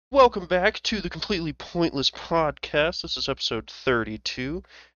Welcome back to the Completely Pointless Podcast. This is episode 32,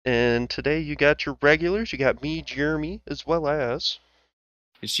 and today you got your regulars. You got me, Jeremy, as well as...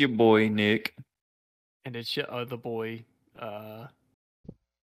 It's your boy, Nick. And it's your other boy,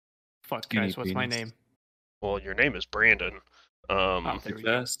 fuck Skinny guys, what's my penis. name? Well, your name is Brandon. Oh, there we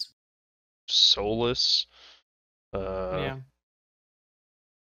go. Fast. Soulless. Yeah.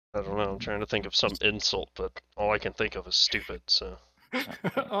 I don't know. I'm trying to think of some insult, but all I can think of is stupid, so...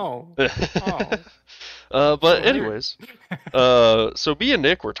 Oh. But anyways, so me and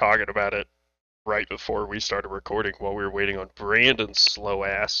Nick were talking about it right before we started recording while we were waiting on Brandon's slow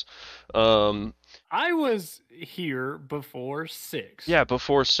ass. I was here before 6. Yeah,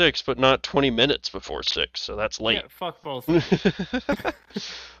 before 6, but not 20 minutes before 6, so that's late. Yeah, fuck both.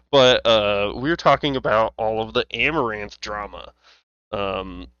 But we were talking about all of the Amouranth drama.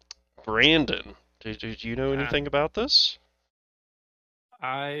 Brandon, did you know anything about this?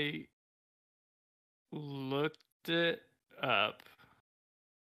 I looked it up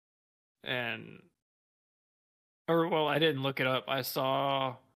I didn't look it up. I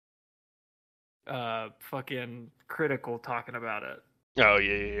saw fucking Critical talking about it. Oh,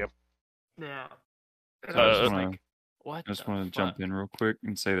 yeah. Yeah. And I was just wanna- like, what? I just the want to jump fuck? in real quick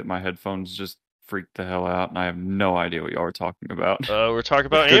and say that my headphones just freaked the hell out, and I have no idea what y'all are talking about. We're talking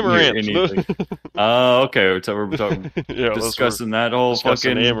about Couldn't hear Amouranth. Oh, okay. So we're talking, Yeah, discussing that whole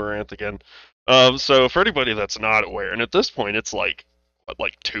discussing fucking Amouranth again. So for anybody that's not aware, and at this point it's like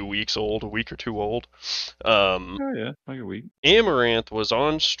 2 weeks old, a week or two old. Oh yeah, like a week. Amouranth was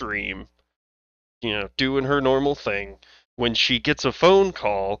on stream, doing her normal thing when she gets a phone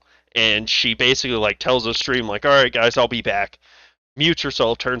call and she basically tells the stream all right guys, I'll be back. Mutes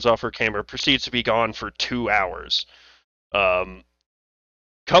herself, turns off her camera, proceeds to be gone for 2 hours.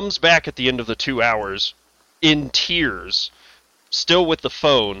 Comes back at the end of the 2 hours in tears, still with the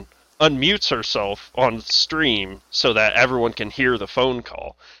phone, unmutes herself on the stream so that everyone can hear the phone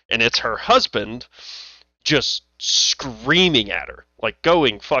call. And it's her husband just screaming at her,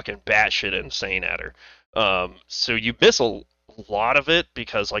 going fucking batshit insane at her. So you miss a lot of it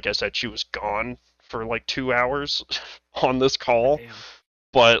because, like I said, she was gone for 2 hours on this call. Damn.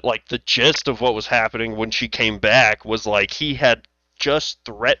 But the gist of what was happening when she came back was he had just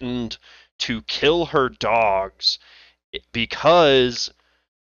threatened to kill her dogs because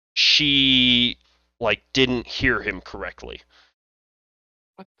she didn't hear him correctly.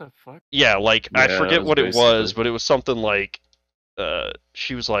 What the fuck? Yeah, I Yeah, forget that what it was was, basically- but it was something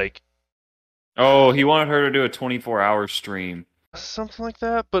she was Oh, he wanted her to do a 24-hour stream. something like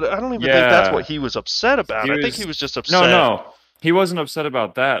that, but I don't even think that's Yeah. what he was upset about. He I think was- he was just upset. No. He wasn't upset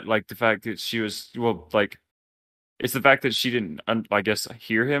about that. The fact that she was, it's the fact that she didn't, I guess,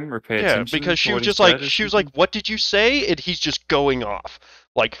 hear him or pay Yeah, attention. because she to was what he just said or she was something. what did you say? And he's just going off.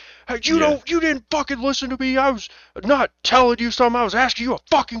 Hey, you didn't fucking listen to me. I was not telling you something. I was asking you a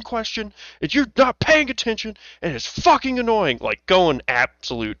fucking question, and you're not paying attention, and it's fucking annoying. Going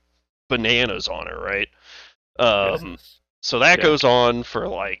absolute bananas on her, right? So that Yeah. goes on for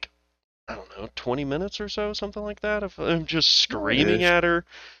I don't know, 20 minutes or so, something like that, of him just screaming Ish. at her.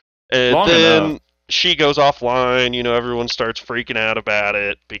 And Long then enough. she goes offline, everyone starts freaking out about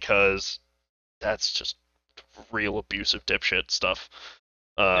it because that's just real abusive dipshit stuff.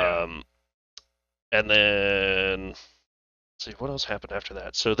 Yeah. And then, let's see, what else happened after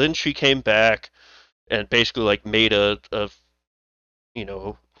that? So then she came back and basically made a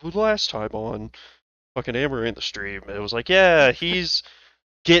who last time on fucking Amaranth the stream, it was yeah, he's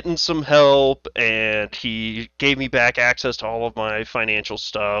getting some help, and he gave me back access to all of my financial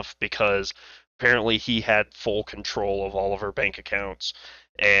stuff because apparently he had full control of all of her bank accounts.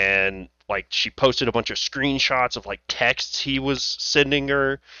 And she posted a bunch of screenshots of texts he was sending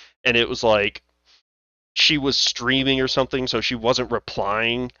her, and it was she was streaming or something, so she wasn't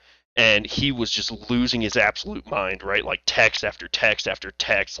replying, and he was just losing his absolute mind, right? Text after text after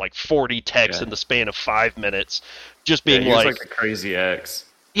text, 40 texts Yeah. in the span of 5 minutes, just Yeah, being he was like a crazy ex.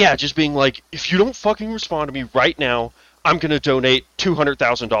 yeah, just being if you don't fucking respond to me right now, I'm going to donate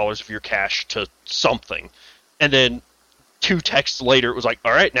 $200,000 of your cash to something. And then 2 texts later, it was all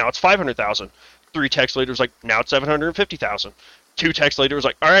right, now it's 500,000. 3 texts later, it was now it's 750,000. 2 texts later, it was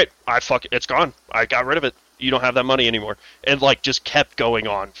all right, it's gone. I got rid of it. You don't have that money anymore. And just kept going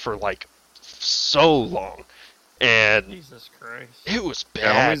on for so long. And Jesus Christ. it was bad.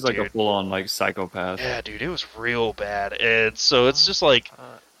 Yeah, homie's dude. a full-on psychopath. Yeah, dude, it was real bad. And so it's just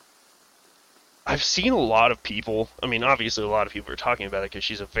I've seen a lot of people, I mean, obviously a lot of people are talking about it because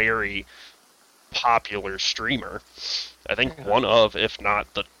she's a very popular streamer. I think one of, if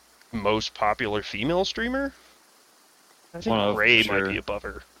not the most popular female streamer. I think One of, Ray sure. might be above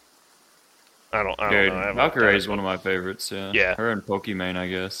her. I don't know. I Yeah, haven't looked at Valkyrie it, is one but of my favorites. Yeah, yeah. her and Pokimane, I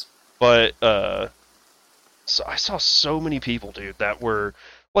guess. But so I saw so many people, dude, that were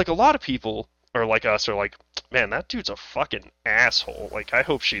like a lot of people are like us are like, man, that dude's a fucking asshole. Like I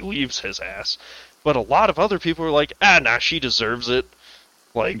hope she leaves his ass. But a lot of other people are like, ah, nah, she deserves it.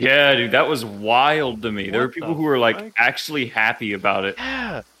 Like, Yeah, dude, that was wild to me. There were What people the who were like fuck? actually happy about it.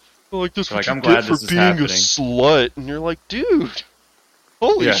 yeah, like this They're what like, you I'm get glad for this is being a happening. slut, and you're like, dude,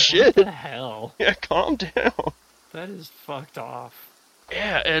 holy Yeah. What shit, the hell? yeah, calm down. That is fucked off.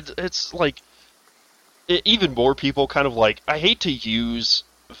 Yeah, and it's like even more people kind of like I hate to use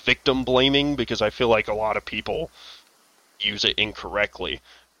victim blaming because I feel like a lot of people use it incorrectly,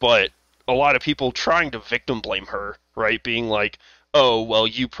 but a lot of people trying to victim blame her, right? Being like, "Oh, well,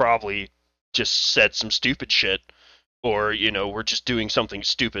 you probably just said some stupid shit, or we're just doing something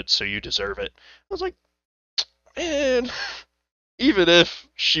stupid, so you deserve it." I was like, man, even if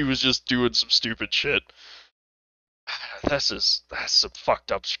she was just doing some stupid shit, that's some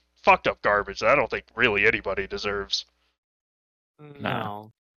fucked up garbage that I don't think really anybody deserves. Nah.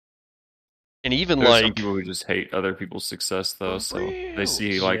 No. And even There's some like people who just hate other people's success though, for so they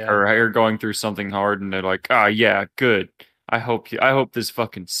see reals, like Yeah. her going through something hard and they're like, "Ah, yeah, good. I hope this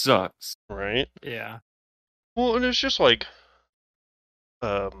fucking sucks." right? Yeah. Well, and it's just like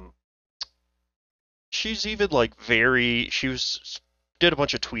um she's even like she was did a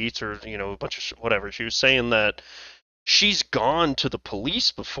bunch of tweets or a bunch of whatever. She was saying that she's gone to the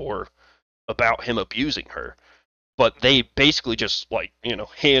police before about him abusing her, but they basically just like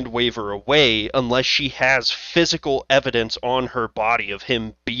hand wave her away unless she has physical evidence on her body of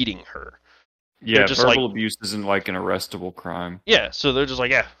him beating her. They're Yeah, just like, verbal abuse isn't like an arrestable crime, yeah, so they're just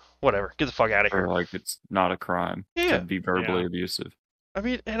like, yeah, whatever, get the fuck out of or here. like it's not a crime to Yeah, be verbally Yeah. abusive. I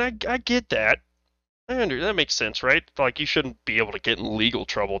mean, and I get that. That makes sense, right? Like you shouldn't be able to get in legal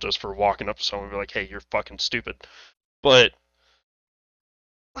trouble just for walking up to someone and be like, "Hey, you're fucking stupid." But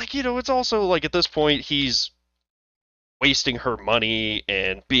like, it's also like at this point he's wasting her money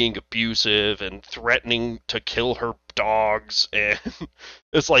and being abusive and threatening to kill her dogs and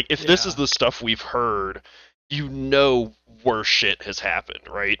it's like if this is Yeah. the stuff we've heard, worse shit has happened,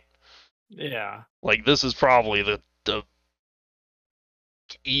 right? Yeah. Like this is probably the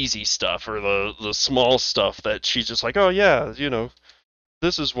easy stuff or the small stuff that she's just like, "Oh yeah,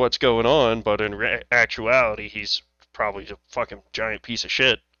 this is what's going on," but in actuality, he's probably a fucking giant piece of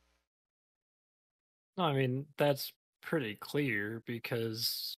shit. No, I mean, that's pretty clear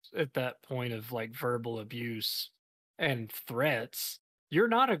because at that point of like verbal abuse and threats, you're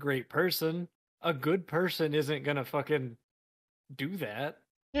not a great person. A good person isn't gonna fucking do that.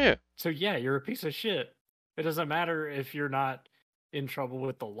 Yeah, So yeah, you're a piece of shit. It doesn't matter if you're not in trouble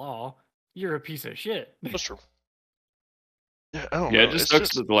with the law. You're a piece of shit. that's true. Yeah, I don't Yeah, it know. just It's sucks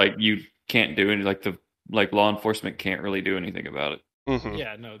just, that like you can't do any like law enforcement can't really do anything about it.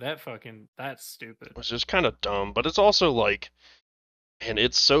 Yeah, no, that's stupid. it's just kind of dumb, but it's also like, and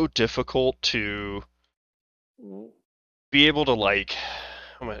it's so difficult to be able to like,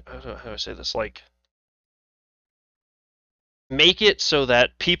 I don't know how do I say this, like, make it so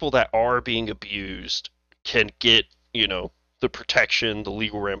that people that are being abused can get, the protection, the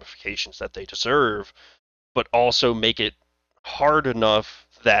legal ramifications that they deserve, but also make it hard enough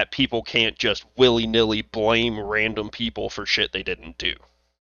that people can't just willy nilly blame random people for shit they didn't do.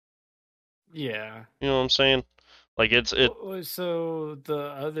 Yeah. You know what I'm saying? Like So the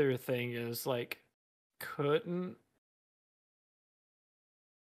other thing is like, couldn't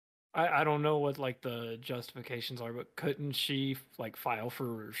I don't know what like the justifications are, but couldn't she like file for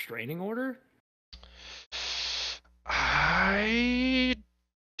a restraining order? I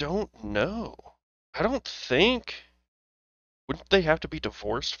don't know. I don't think. Wouldn't they have to be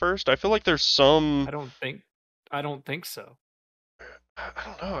divorced first? I feel like there's some. I don't think I don't think so. I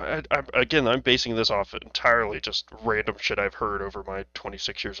don't know. Again, I'm basing this off entirely just random shit I've heard over my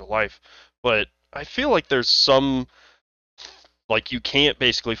 26 years of life. But I feel like there's some. Like, you can't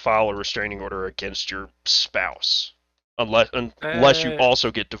basically file a restraining order against your spouse unless you Uh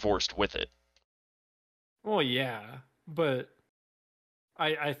also get divorced with it. well yeah, but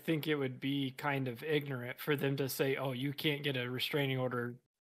I think it would be kind of ignorant for them to say, "Oh, you can't get a restraining order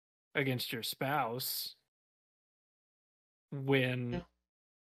against your spouse Yeah. when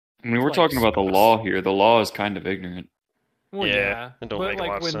I mean, we're like talking about the spouse." law here. The law is kind of ignorant. Well, Yeah, yeah, it don't but make a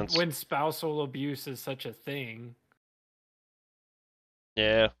lot like of sense. when spousal abuse is such a thing,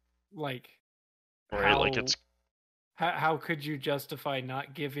 Yeah, like right. Like it's how could you justify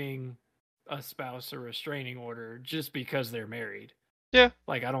not giving a spouse a restraining order just because they're married? yeah,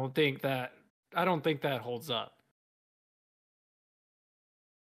 Like I don't think that holds up.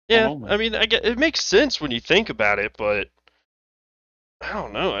 Yeah, only. I mean, it makes sense when you think about it, but I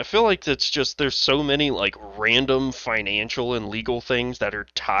don't know. I feel like it's just there's so many like random financial and legal things that are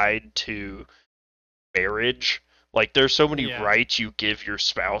tied to marriage. Like there's so many Yeah. rights you give your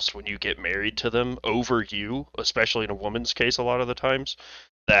spouse when you get married to them over you, especially in a woman's case a lot of the times,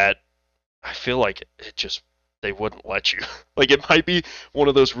 that I feel like it just they wouldn't let you. Like it might be one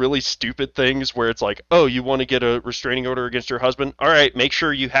of those really stupid things where it's like, "Oh, you want to get a restraining order against your husband? All right, make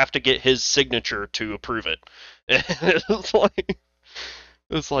sure you have to get his signature to approve it." And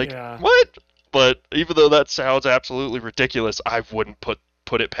it's like, Yeah. "What?" But even though that sounds absolutely ridiculous, I wouldn't put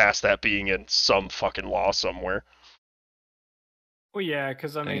it past that being in some fucking law somewhere. Well, yeah,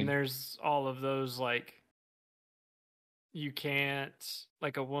 because I mean, Same. there's all of those like you can't,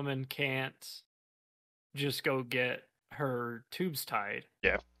 like a woman can't just go get her tubes tied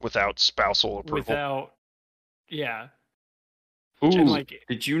Yeah, without spousal approval. without, yeah, and Ooh, like,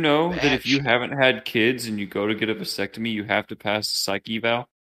 did you know that That if you shit. haven't had kids and you go to get a vasectomy, you have to pass a psych eval?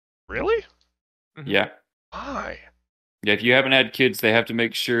 Really? mhm. Yeah. Why? Yeah, if you haven't had kids, they have to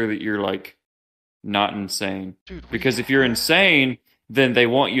make sure that you're like not insane. Dude, we Because if you're have. insane, then they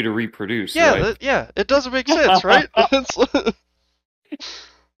want you to reproduce, Yeah, right? yeah, it doesn't make sense, right? It's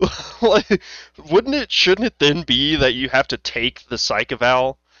like, shouldn't it then be that you have to take the psych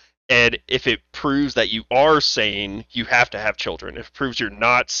eval, and if it proves that you are sane, you have to have children. If it proves you're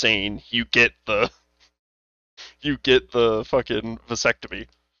not sane, you get the fucking vasectomy.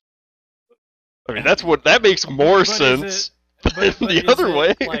 I mean, that makes more But is it, sense than but the is other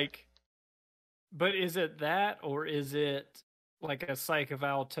way. it like, but is it that, or is it like a psych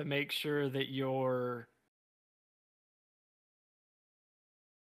eval to make sure that you're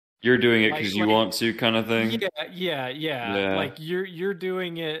You're doing it like, because you want to, kind of thing. yeah, Yeah. like you're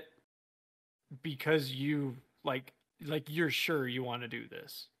doing it because you like you're sure you want to do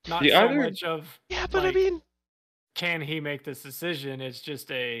this, not The so other, much of Yeah, but I like mean, can he make this decision. It's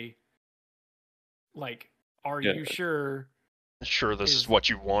just a like, are yeah, you sure sure, this is is what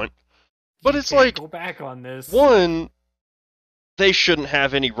you want, but you it's can't like go back on this. one, they shouldn't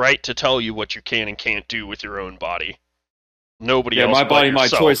have any right to tell you what you can and can't do with your own body. Nobody yeah, else my but body, my choice.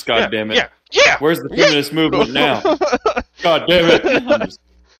 yourself. God Yeah, damn it! yeah, yeah, Where's the yeah. feminist movement now? God damn it! I'm just.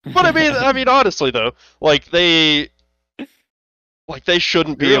 But I mean, honestly though, like they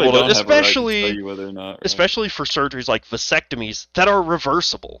shouldn't We be really able to, don't have a right to tell especially you whether or not, right? especially for surgeries like vasectomies that are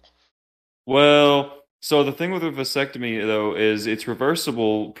reversible. Well, so the thing with a vasectomy though is it's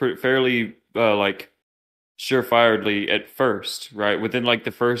reversible fairly like surefiredly at first, right? Within like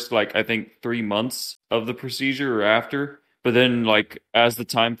the first like I think 3 months of the procedure or after. But then like as the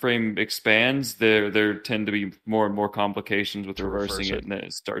time frame expands, there tend to be more and more complications with To reversing reverse it, it. and then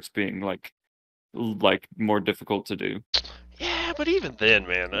it starts being like more difficult to do. Yeah, but even then,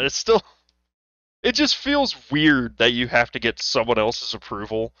 man, it just feels weird that you have to get someone else's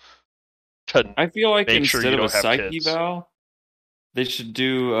approval to I feel like make sure instead you of a don't have psych kids. eval, they should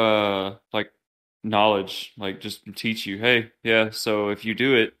do like knowledge, like just teach you, hey, yeah, so if you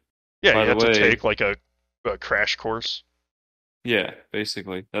do it, Yeah, by you the have to way, take like a crash course. yeah,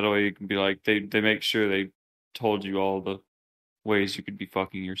 basically. That way you can be like they make sure they told you all the ways you could be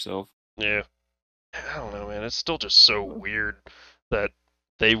fucking yourself. Yeah. I don't know, man. It's still just so weird that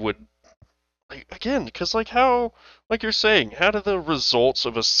they would like, again, because like how, like you're saying, how do the results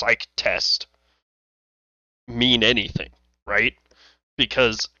of a psych test mean anything, right?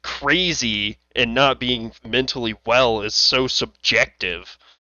 Because crazy and not being mentally well is so subjective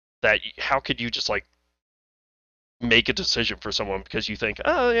that how could you just like make a decision for someone because you think,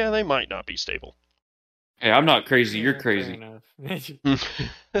 oh yeah, they might not be stable. Hey, I'm not crazy, you're Yeah, fair crazy. enough.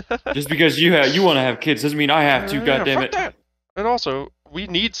 Just because you want to have kids doesn't mean I have to, god Yeah, damn fuck it. that. And also, we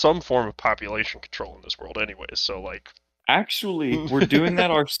need some form of population control in this world, anyways. So like, Actually, we're doing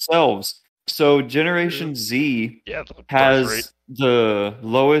that ourselves. So True. Generation Z yeah, the birth rate. has the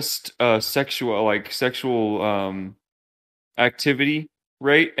lowest sexual activity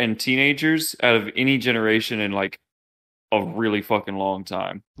rate and teenagers out of any generation in like a really fucking long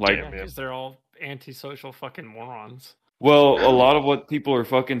time. Like, Yeah, Damn, yeah. because they're all antisocial fucking morons. well, I a don't. lot of what people are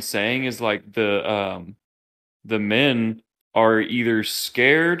fucking saying is like the men are either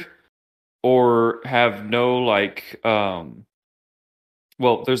scared or have no like well,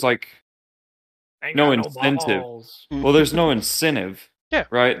 there's like Ain't no got no incentive. balls. Well, there's no incentive, Yeah,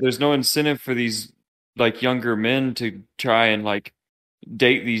 right? There's no incentive for these like younger men to try and like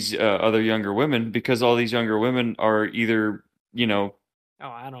date these other younger women because all these younger women are either, you know, Oh,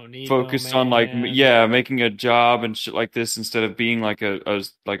 I don't need no focused on like man. yeah, making a job and shit like this instead of being like a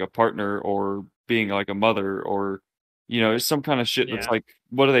like a partner or being like a mother or It's some kind of shit that's Yeah. like,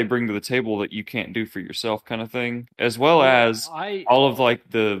 what do they bring to the table that you can't do for yourself, kind of thing, as well Well, as all of like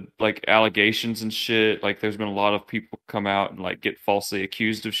the like allegations and shit. Like, there's been a lot of people come out and like get falsely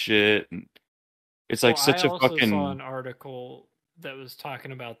accused of shit, and it's like I such a also saw fucking an article that was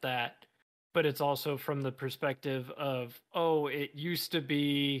talking about that, but it's also from the perspective of, oh, it used to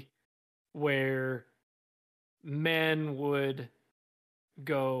be where men would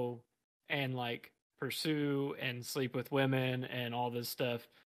go and like pursue and sleep with women and all this stuff.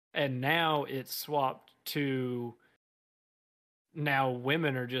 And now it's swapped to now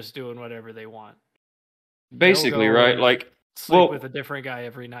women are just doing whatever they want. They'll basically, go right? and Like, sleep with well, a different guy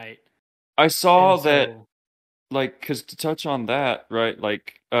every night. I saw And that, so, like, because to touch on that, right?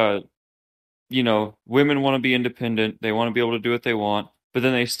 Like, women want to be independent. They want to be able to do what they want, but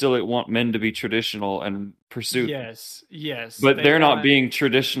then they still want men to be traditional and pursue them. yes, yes, But they they're not want, being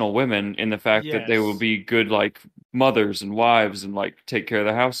traditional women in the fact that they will yes, be good, like, mothers and wives and like take care of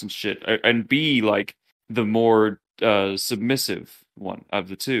the house and shit, and be like the more submissive one of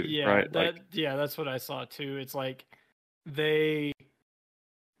the two, yeah, right? Like, that's what I saw too. It's like they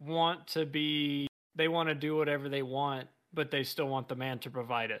want to be, they want to do whatever they want, but they still want the man to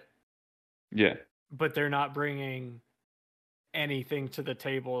provide it. yeah, But they're not bringing anything to the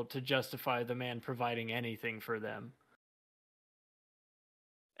table to justify the man providing anything for them.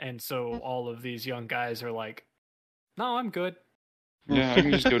 And so all of these young guys are like, "No, I'm good. yeah, I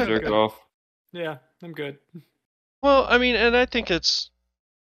can just go I'm jerk good. off. Yeah, I'm good." Well, I mean, and I think it's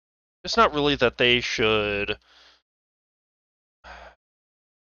not really that they should.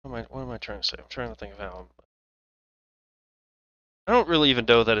 What am I trying to say? I'm trying to think of how. I don't really even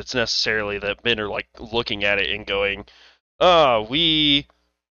know that it's necessarily that men are like looking at it and going, "Oh, we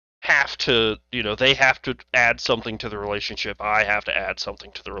have to, they have to add something to the relationship. I have to add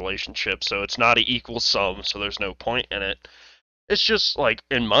something to the relationship. So it's not an equal sum, so there's no point in it." It's just like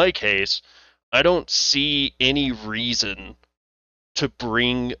in my case, I don't see any reason to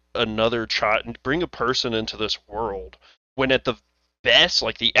bring another child, bring a person into this world when at the best,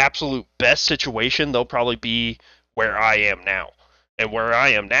 like the absolute best situation, they'll probably be where I am now. And where I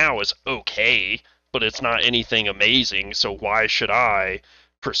am now is okay, but it's not anything amazing, so why should I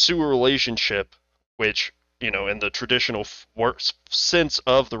pursue a relationship which, in the traditional sense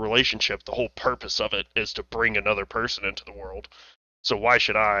of the relationship, the whole purpose of it is to bring another person into the world. So why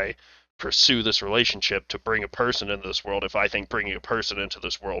should I pursue this relationship to bring a person into this world if I think bringing a person into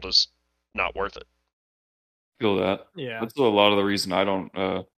this world is not worth it? Feel that. Yeah. That's a lot of the reason I don't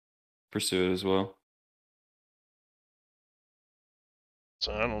pursue it as well.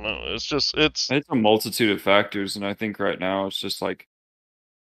 So I don't know. It's just it's It's a multitude of factors, and I think right now it's just like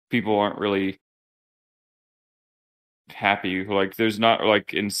people aren't really happy. Like, there's not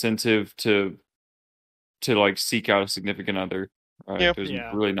like incentive to like seek out a significant other, right? yeah. There's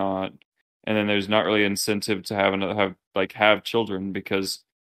Yeah. really not, and then there's not really incentive to have children because,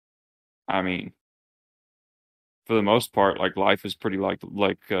 I mean, for the most part, like life is pretty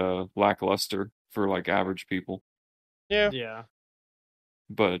lackluster for like average people. Yeah. Yeah.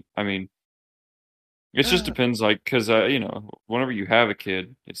 But I mean, it just depends, like, because whenever you have a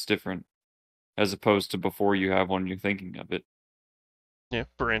kid, it's different as opposed to before you have one, you're thinking of it. Yeah,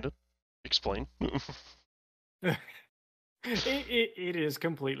 Brandon, explain. It is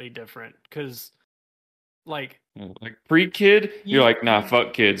completely different because like Like pre-kid, you're you, like, nah,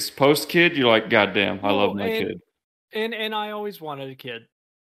 fuck kids. Post-kid, you're like, goddamn, I love well, my kid. and I always wanted a kid.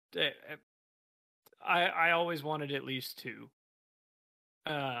 Eh, I always wanted at least two.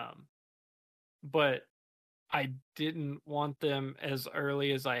 Um, but I didn't want them as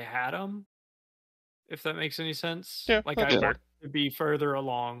early as I had them, if that makes any sense. Yeah, Like I that's Yeah, fair. want to be further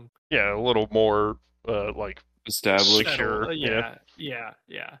along, Yeah, a little more like established. settled. secure. Yeah. Yeah, yeah,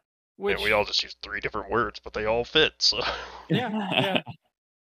 yeah. Yeah, we all Which, just use three different words, but they all fit. So yeah, yeah.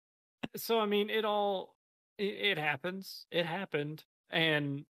 So I mean, it happens. It happened,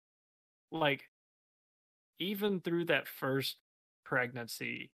 and like even through that first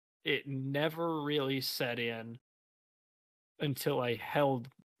pregnancy, it never really set in until I held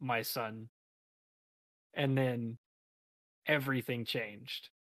my son, and then everything changed.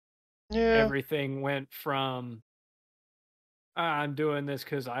 yeah, Everything went from I'm doing this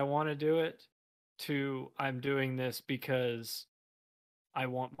because I want to do it to I'm doing this because I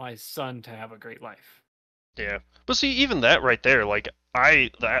want my son to have a great life. yeah. But see, even that right there, like I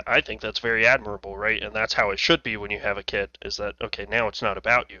think that's very admirable, right? And that's how it should be when you have a kid. Is that okay? Now it's not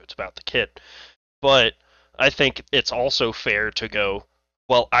about you; it's about the kid. But I think it's also fair to go,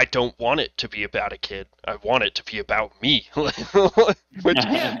 well, I don't want it to be about a kid. I want it to be about me. Which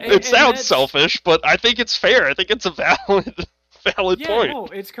Yeah, it and sounds that's selfish, but I think it's fair. I think it's a valid yeah, point. no,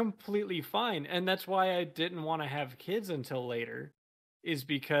 it's completely fine, and that's why I didn't want to have kids until later, is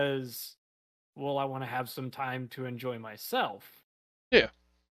because, well, I want to have some time to enjoy myself. Yeah.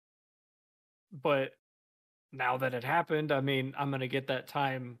 But now that it happened, I mean, I'm gonna get that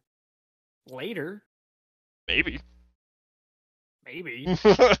time later, Maybe. maybe,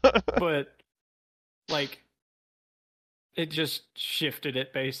 but like it just shifted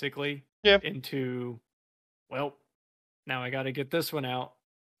it basically Yeah. into, well, now I got to get this one out,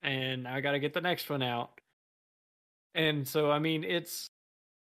 and I got to get the next one out, and so I mean, it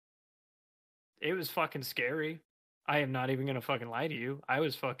was fucking scary. I am not even gonna fucking lie to you. I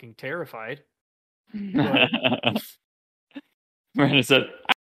was fucking terrified. But Miranda said,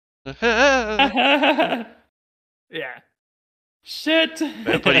 yeah, "Shit."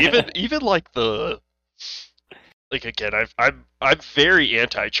 But even like again, I'm very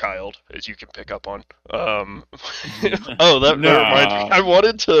anti-child, as you can pick up on. Oh, that reminds me. Nah. I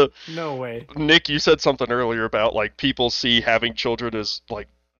wanted to. no way. Nick, you said something earlier about like people see having children as like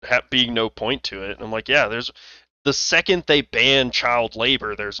being no point to it, and I'm like, yeah, there's the second they ban child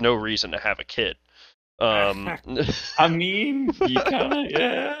labor, there's no reason to have a kid. I mean, you kind of,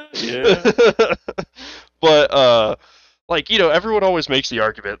 yeah. But like everyone always makes the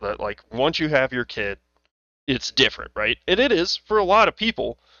argument that like once you have your kid, it's different, right? And it is for a lot of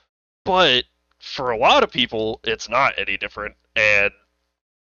people, but for a lot of people, it's not any different. And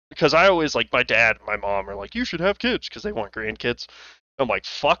because I always like my dad and my mom are like, you should have kids because they want grandkids. I'm like,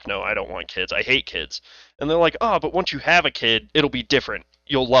 fuck no, I don't want kids. I hate kids. And they're like, oh, but once you have a kid, it'll be different.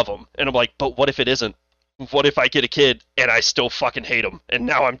 You'll love them. And I'm like, but what if it isn't? What if I get a kid and I still fucking hate him? And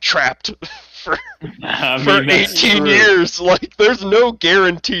now I'm trapped for I for mean, that's 18 true. years. Like, there's no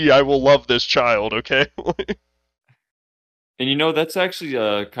guarantee I will love this child, okay? And that's actually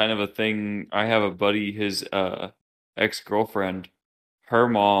kind of a thing. I have a buddy, his ex-girlfriend, her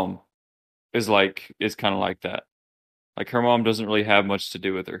mom is kind of like that. Like her mom doesn't really have much to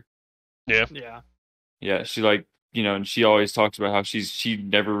do with her. Yeah. Yeah. Yeah, she and she always talks about how she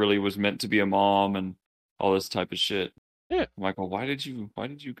never really was meant to be a mom and all this type of shit. Yeah. I'm like, well, why did you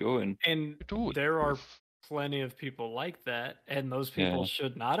go and And Dude. there are plenty of people like that, and those people Yeah.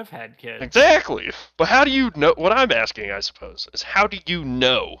 should not have had kids. Exactly. But how do you know? What I'm asking, I suppose, is how do you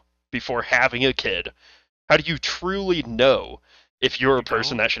know before having a kid? How do you truly know if you're a You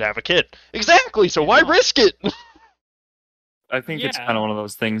person don't. that should have a kid? Exactly. So You why don't. risk it? I think it's Yeah. kind of one of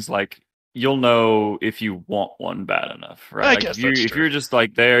those things like you'll know if you want one bad enough, right? I Like guess if you that's if true. you're just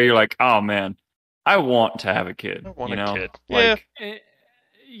like there, you're like, oh man, I want to have a kid. I want you a know, kid. like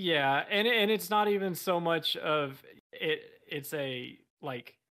Yeah, and it's not even so much of it. It's a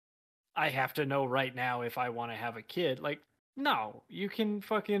like, I have to know right now if I want to have a kid. Like, no, you can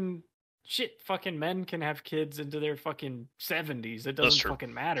fucking shit. Fucking men can have kids into their fucking 70s. It doesn't true.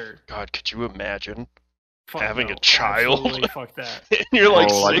 fucking matter. God, could you imagine Fuck having no, a child absolutely fuck that. in your like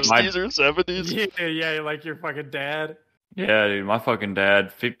Oh, like 60s or 70s? Yeah, like your fucking dad. yeah, dude, my fucking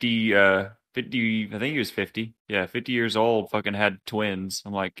dad, 50, I think he was 50. Yeah, 50 years old, fucking had twins.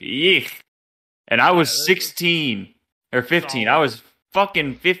 I'm like, eek. And I was Yeah, that's- 16 or 15. I solid. was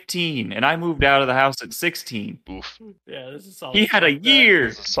fucking 15, and I moved out of the house at 16. Oof. Yeah, this is solid. He had a Fuck that. year.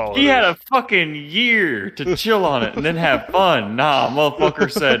 This is solid. He had a fucking year to chill on it and then have fun. Nah,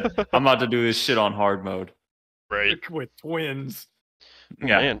 motherfucker said, I'm about to do this shit on hard mode. Right. With twins.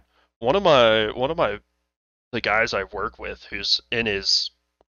 Yeah. Man, one of my the guys I work with who's in his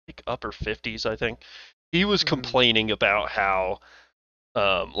like upper 50s, I think. He was Mhm. complaining about how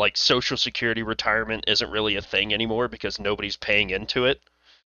like social security retirement isn't really a thing anymore because nobody's paying into it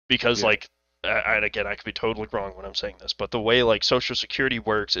because Yeah. like and again I could be totally wrong when I'm saying this, but the way like social security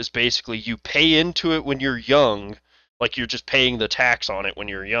works is basically you pay into it when you're young, like you're just paying the tax on it when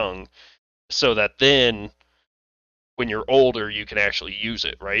you're young, so that then when you're older you can actually use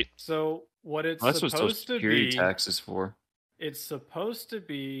it, right? So what it's That's what Social supposed to Security be, tax is for. it's supposed to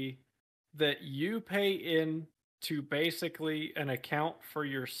be that you pay in to basically an account for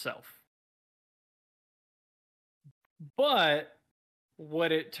yourself. But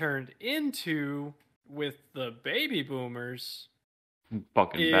what it turned into with the baby boomers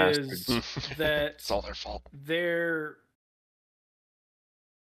Fucking is bastards. that It's all their fault. their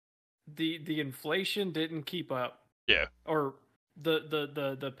the inflation didn't keep up. Yeah. Or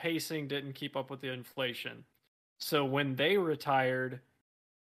the pacing didn't keep up with the inflation. So when they retired,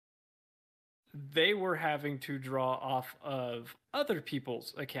 they were having to draw off of other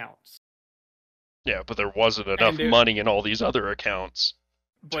people's accounts. Yeah, but there wasn't enough And money in all these other accounts.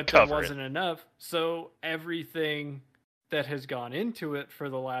 but there cover it. wasn't enough. So everything that has gone into it for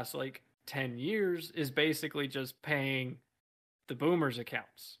the last like 10 years is basically just paying the boomers'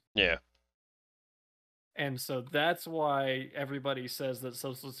 accounts. Yeah. And so that's why everybody says that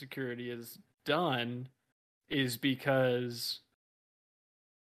Social Security is done, is because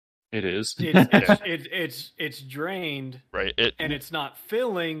It is. it's drained, Right. and it's not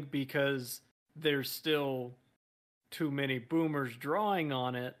filling because there's still too many boomers drawing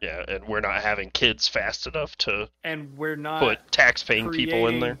on it. Yeah, and we're not having kids fast enough to And we're not put tax-paying people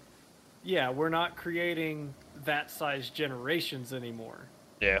in there. Yeah, we're not creating that size generations anymore.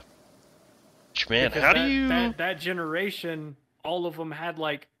 Yeah. Man, Because how do you... that generation, all of them had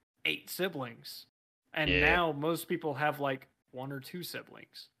like 8 siblings. And Yeah. now most people have like 1 or 2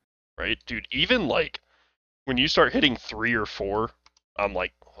 siblings. Right, dude, even like when you start hitting 3 or 4, I'm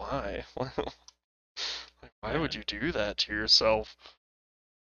like, why? Why would you do that to yourself?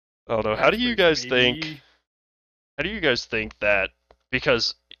 I don't know. How do you guys think? How do you guys think that?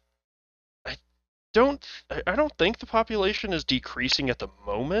 Because I don't think the population is decreasing at the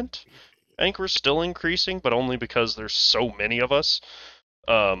moment. I think we're still increasing, but only because there's so many of us.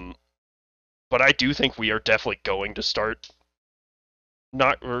 But I do think we are definitely going to start.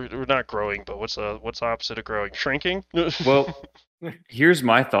 We're not growing, but what's the opposite of growing? Shrinking. Well, here's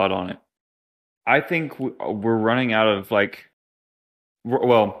my thought on it. I think we're running out of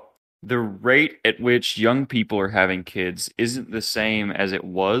the rate at which young people are having kids isn't the same as it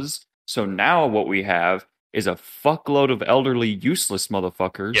was. So now what we have is a fuckload of elderly, useless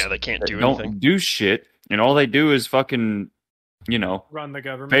motherfuckers. Yeah, they can't do don't anything. Do shit, and all they do is fucking, run the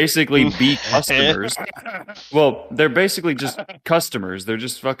government. basically be customers. Well, they're basically just customers. They're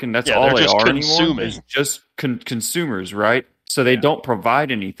just fucking. That's all they are anymore. Is just consumers, right? So they don't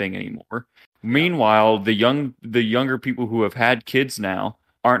provide anything anymore. Meanwhile, the younger people who have had kids now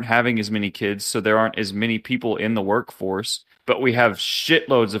aren't having as many kids, so there aren't as many people in the workforce. But we have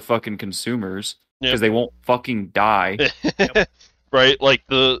shitloads of fucking consumers because they won't fucking die. Right? Like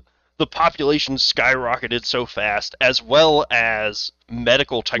the population skyrocketed so fast, as well as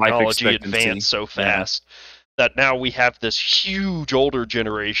medical technology advanced so fast that now we have this huge older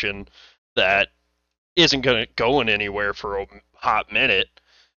generation that isn't going anywhere for a hot minute.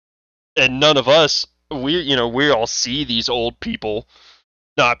 And none of us, we all see these old people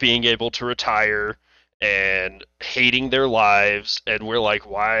not being able to retire and hating their lives, and we're like,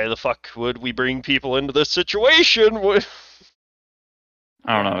 why the fuck would we bring people into this situation? I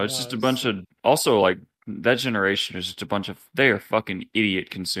don't know. It's just a bunch of, also like that generation is just a bunch of, they are fucking idiot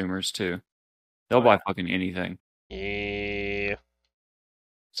consumers too. They'll buy fucking anything. Yeah.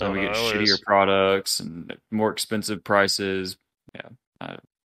 So we get shittier products and more expensive prices. Yeah. I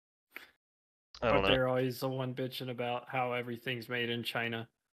don't know. They're always the one bitching about how everything's made in China.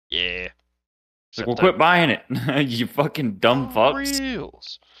 Yeah. It's like, well, quit buying it. You fucking dumb fucks.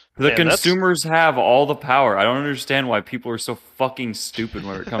 Reals. The consumers have all the power. I don't understand why people are so fucking stupid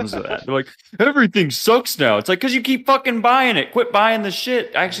when it comes to that. They're like, everything sucks now. It's like, because you keep fucking buying it. Quit buying the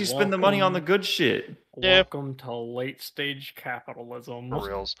shit. Actually spend the money on the good shit. Welcome to late stage capitalism. For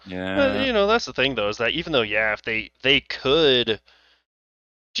reals. Yeah. But, that's the thing, though, is that even though, if they could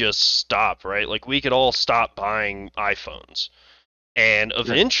just stop, right? Like, we could all stop buying iPhones. And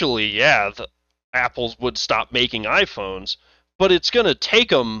eventually, the Apples would stop making iPhones, but it's going to take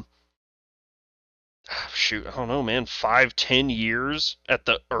them, I don't know, man, 5-10 years at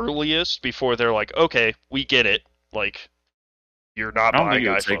the earliest before they're like, okay, we get it. Like, you're not buying iPhones. I don't think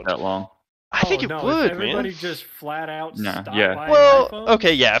it would take that long. I think it would, if everybody just flat out stop buying iPhones?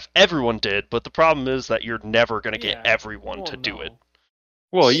 Okay, if everyone did, but the problem is that you're never going to get everyone to do it.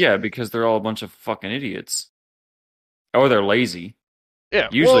 Well, yeah, because they're all a bunch of fucking idiots. Or they're lazy. Yeah,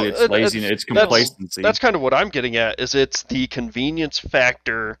 usually it's laziness, it's complacency. That's kind of what I'm getting at, is it's the convenience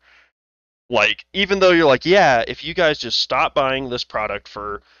factor. Like, even though you're like, if you guys just stop buying this product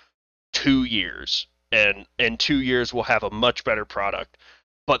for 2 years, and in 2 years we'll have a much better product.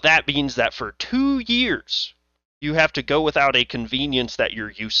 But that means that for 2 years, you have to go without a convenience that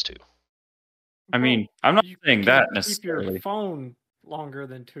you're used to. I mean, I'm not saying that necessarily. Keep your phone longer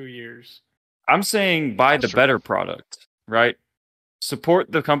than 2 years. I'm saying buy the better product, right?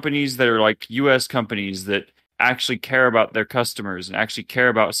 Support the companies that are like U.S. companies that actually care about their customers and actually care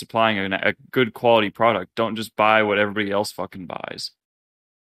about supplying a good quality product. Don't just buy what everybody else fucking buys.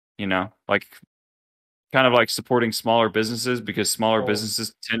 Like kind of like supporting smaller businesses, because smaller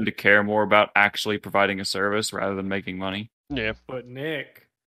businesses tend to care more about actually providing a service rather than making money. Yeah. But Nick,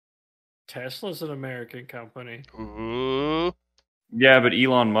 Tesla's an American company. Ooh. Yeah, but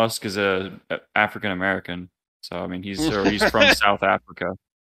Elon Musk is a African American. So I mean, he's from South Africa.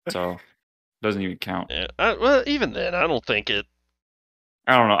 So doesn't even count. Yeah, well, even then, I don't think it.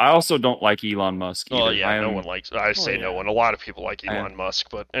 I don't know. I also don't like Elon Musk either. Well, yeah, no one likes. I say no yeah. one. A lot of people like I Elon Musk,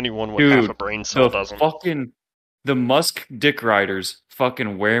 but anyone with half a brain cell doesn't. The Musk dick riders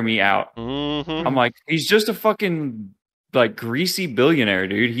fucking wear me out. Mm-hmm. I'm like, he's just a fucking like greasy billionaire,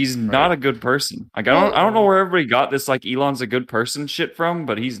 dude. He's not a good person. Like I don't know where everybody got this like Elon's a good person shit from,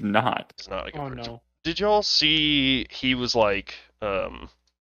 but he's not. He's not a good person. No. Did y'all see he was like this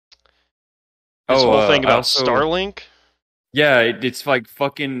whole thing about Starlink? Yeah, it's like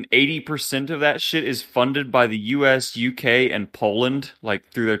fucking 80% of that shit is funded by the US, UK, and Poland, like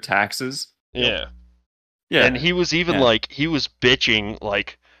through their taxes. Yeah. Yeah. And he was even like, he was bitching,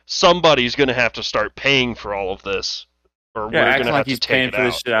 like, somebody's going to have to start paying for all of this. Or we're going to have to take it out. He's paying for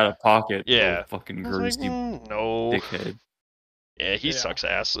this shit out of pocket. Yeah. Fucking greasy no. dickhead. Yeah, he sucks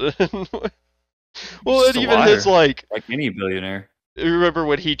ass. Well, and even his, like any billionaire. Remember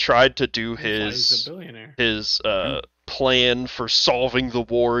when he tried to do his plan for solving the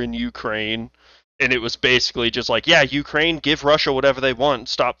war in Ukraine? And it was basically just like, yeah, Ukraine, give Russia whatever they want,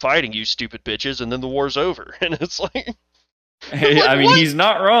 stop fighting, you stupid bitches, and then the war's over. And it's like, hey, like, I mean, what? He's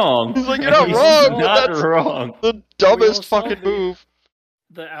not wrong. He's like, you're not wrong. Not wrong. The dumbest fucking move.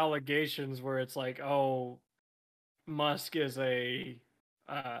 The allegations where it's like, oh, Musk is a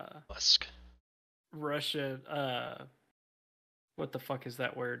Russian what the fuck is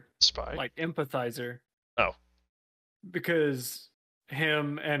that word? Spy. Like empathizer. Oh. Because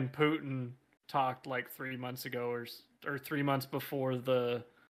him and Putin talked like 3 months ago or 3 months before the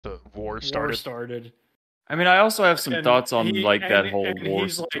war started. I mean, I also have some thoughts on that whole war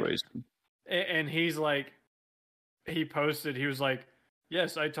situation. And he's like, he posted, he was like,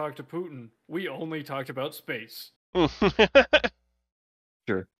 yes, I talked to Putin. We only talked about space.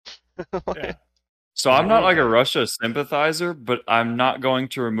 Sure. Yeah. So I'm not like a Russia sympathizer, but I'm not going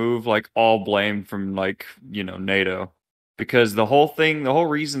to remove like all blame from like, NATO. Because the whole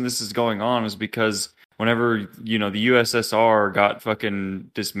reason this is going on is because whenever, the USSR got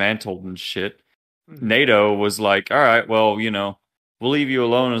fucking dismantled and shit, NATO was like, all right, well, we'll leave you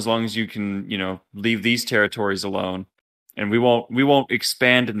alone as long as you can, leave these territories alone. And we won't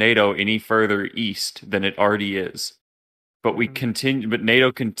expand NATO any further east than it already is. But but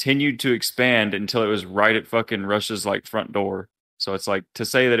NATO continued to expand until it was right at fucking Russia's like front door. So it's like to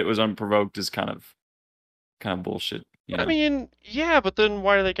say that it was unprovoked is kind of bullshit. I mean, yeah, but then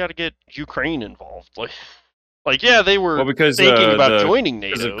why do they got to get Ukraine involved? Like, yeah, they were thinking about joining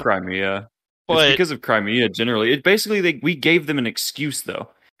NATO because of Crimea. But it's because of Crimea generally. It basically we gave them an excuse though,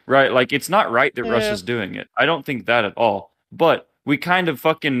 right? Like it's not right that Russia's doing it. I don't think that at all. But we kind of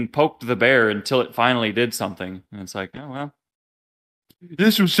fucking poked the bear until it finally did something, and it's like, oh well.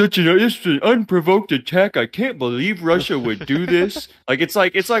 This was such an unprovoked attack. I can't believe Russia would do this. It's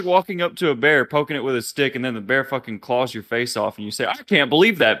like walking up to a bear, poking it with a stick, and then the bear fucking claws your face off, and you say, "I can't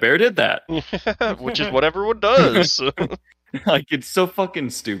believe that bear did that." Which is what everyone does. Like it's so fucking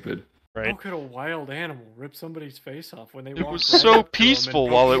stupid. Right? How could a wild animal rip somebody's face off when they It walk was so peaceful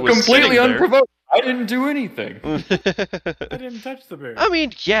while it was completely unprovoked. I didn't do anything. I didn't touch the bear. I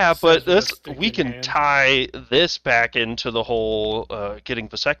mean, yeah, but we can tie this back into the whole getting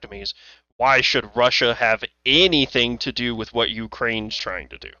vasectomies. Why should Russia have anything to do with what Ukraine's trying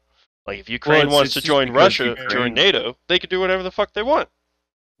to do? Like, if Ukraine wants to join Russia, join NATO, they can do whatever the fuck they want.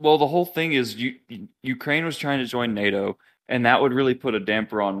 Well, the whole thing is Ukraine was trying to join NATO, and that would really put a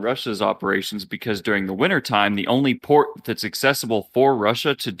damper on Russia's operations because during the wintertime, the only port that's accessible for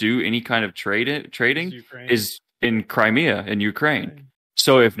Russia to do any kind of trading is in Crimea, in Ukraine.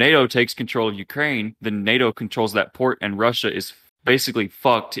 So if NATO takes control of Ukraine, then NATO controls that port, and Russia is basically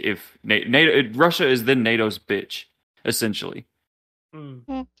fucked if Russia is then NATO's bitch, essentially.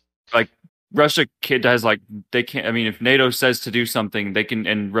 Like, Russia has they can't. I mean, if NATO says to do something, they can,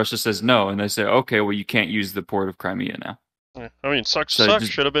 and Russia says no, and they say, okay, well, you can't use the port of Crimea now. Yeah. I mean, sucks.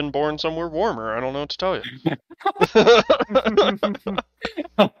 Should have been born somewhere warmer. I don't know what to tell you.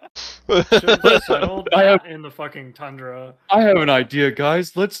 Should have settled in the fucking tundra. I have an idea,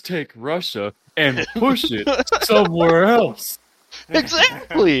 guys. Let's take Russia and push it somewhere else.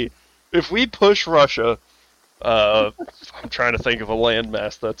 Exactly. If we push Russia, I'm trying to think of a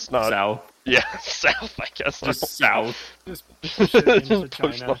landmass that's not south. Yeah, south. I guess just south. Just push it into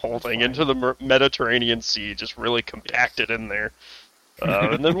push China. the whole thing into the Mediterranean Sea. Just really compact it in there,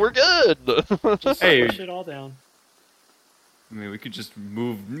 and then we're good. Just push it all down. I mean, we could just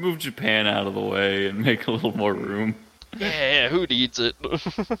move Japan out of the way and make a little more room. Yeah, who needs it?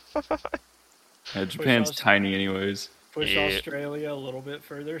 Yeah, Japan's tiny anyways. Push Australia a little bit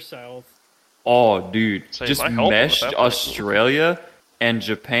further south. Oh, dude, just meshed Australia and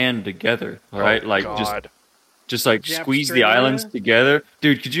Japan together, right? Oh Like God. just like squeeze the islands Japstralia? together.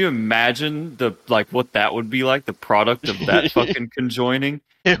 Dude, could you imagine what that would be like, the product of that fucking conjoining?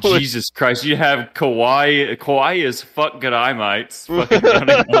 It would. Jesus Christ, you have Kauai is fuck good eye mites fucking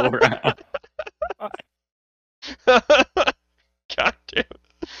running all around. God damn.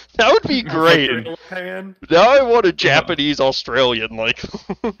 That would be great. Fucking- Japan? Now I want a Japanese Australian like.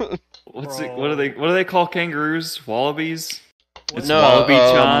 What do they call kangaroos? Wallabies? It's No,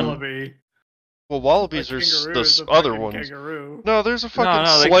 Wallaby-chan. Wallaby. Well, A wallabies are kangaroo is a other fucking ones. kangaroo. No, there's a fucking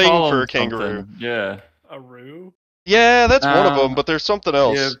No, they slang call for them a kangaroo. something. Yeah. A roo? Yeah, that's one of No. them, but there's something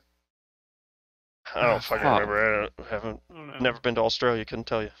else. Yeah. I don't fucking Fuck. remember. I haven't I don't know. never been to Australia, couldn't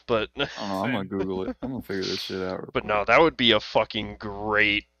tell you. But I don't know, I'm gonna Google it. I'm gonna figure this shit out. but no, that would be a fucking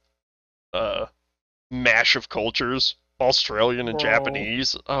great mash of cultures. Australian and Bro.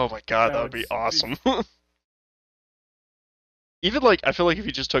 Japanese. Oh my god, that would be That would awesome. Even like I feel like if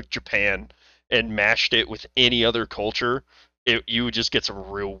you just took Japan and mashed it with any other culture, you would just get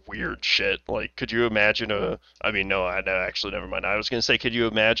some real weird shit. Like, could you imagine a? I mean, no, actually, never mind. I was gonna say, could you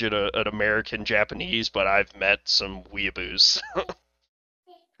imagine an American Japanese? But I've met some weeaboos.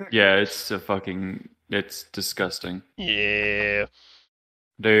 Yeah, it's disgusting. Yeah.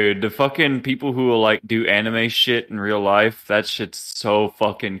 Dude, the fucking people who will like do anime shit in real life, that shit's so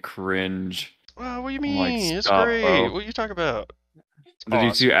fucking cringe. Well, what do you I'm like, mean? It's stop, great. bro. What are you talking about? The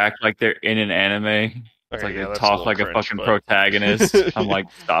dudes who act like they're in an anime. It's Okay, like yeah, they that's talk little like a cringe, fucking but- protagonist. I'm like,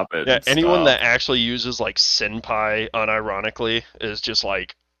 stop it. Yeah, anyone stop. that actually uses like senpai unironically is just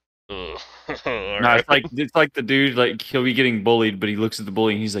like, ugh. No, it's like the dude, like he'll be getting bullied, but he looks at the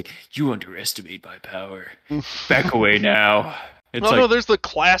bully and he's like, "You underestimate my power. Back away now." It's No, like, no, there's the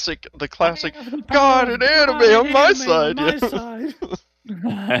classic, God, an anime on my side. On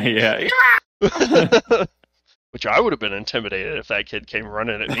my yeah. side. yeah, Which I would have been intimidated if that kid came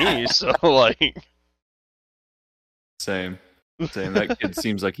running at me. So like, same. That kid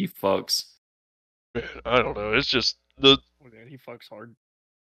seems like he fucks. I don't know. It's just the Oh, yeah, he fucks hard.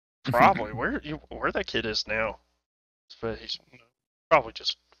 probably where that kid is now. But he's probably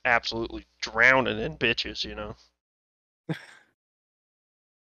just absolutely drowning in bitches, you know.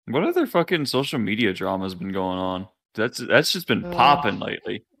 What other fucking social media drama's been going on? That's just been popping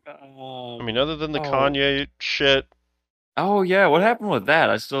lately. I mean, other than the Oh. Kanye shit. Oh yeah, what happened with that?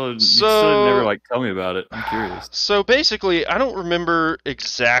 You still So- never like tell me about it. I'm curious. So basically, I don't remember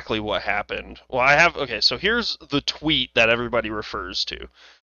exactly what happened. Well, okay, so here's the tweet that everybody refers to.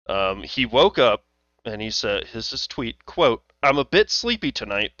 He woke up and he said, his tweet, quote, "I'm a bit sleepy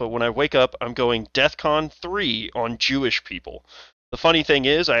tonight, but when I wake up, I'm going DEFCON 3 on Jewish people. The funny thing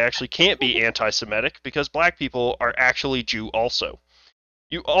is, I actually can't be anti-Semitic because black people are actually Jew also.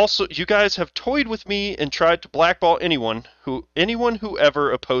 You guys have toyed with me and tried to blackball anyone who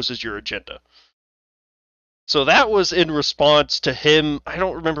ever opposes your agenda." So that was in response to him. I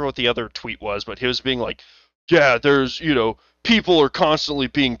don't remember what the other tweet was, but he was being like, yeah, there's, people are constantly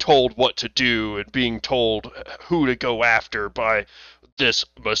being told what to do and being told who to go after by this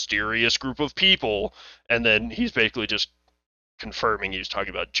mysterious group of people. And then he's basically just confirming he was talking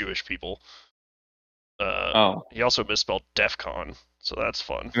about Jewish people. Oh, He also misspelled DEFCON, so that's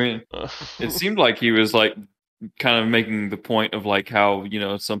fun. I mean, Uh, it seemed like he was like kind of making the point of like how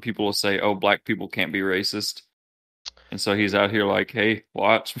some people will say, "Oh, black people can't be racist," and so he's out here like, "Hey,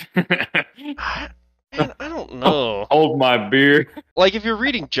 watch." Man, I don't know. Hold my beer. Like, if you're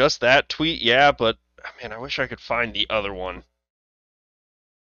reading just that tweet, yeah, but, man, I wish I could find the other one.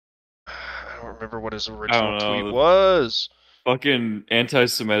 I don't remember what his original know. tweet was. Fucking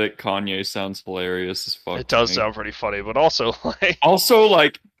anti-Semitic Kanye sounds hilarious as fuck. It does to me. sound pretty funny, but also, like, Also,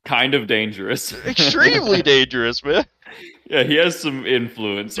 like, kind of dangerous. extremely dangerous, man. Yeah, he has some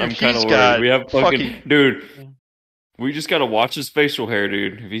influence. Dude, I'm kind he's of got worried. We have fucking- dude. We just gotta watch his facial hair,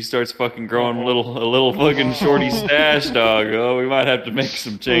 dude. If he starts fucking growing a little fucking shorty stash, dog, we might have to make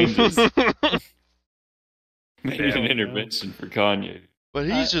some changes. Maybe an intervention for Kanye. But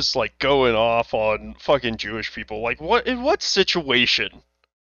he's just, like, going off on fucking Jewish people. Like, in what situation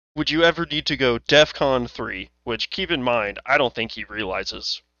would you ever need to go DEFCON 3? Which, keep in mind, I don't think he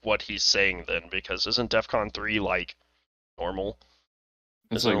realizes what he's saying then, because isn't DEFCON 3, like, normal?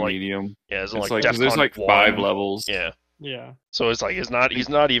 It's Isn't like it like- medium. Yeah, isn't It's like like 'cause there's DEFCON like 1? 5 levels. Yeah. Yeah. So it's like he's not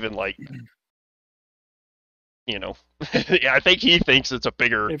even like, yeah, I think he thinks it's a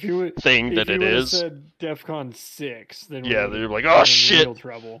bigger If you would, thing if than you it would have is. said DEFCON 6, then Yeah, we're they're like, in oh real shit.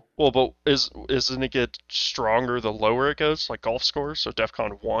 trouble. Well, but isn't it get stronger the lower it goes, like golf scores? So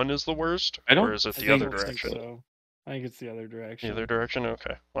DEFCON 1 is the worst, I don't or is it I the other think direction? so. I think it's the other direction. The other direction?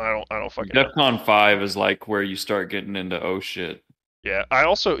 Okay. Well, I don't fucking know. DEFCON 5 is like where you start getting into oh shit. Yeah,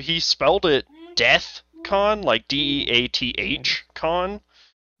 he spelled it Death Con, like Death Con.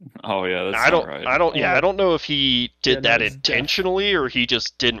 Oh yeah, that's not right. I don't know if he did no, that it's Def. intentionally or he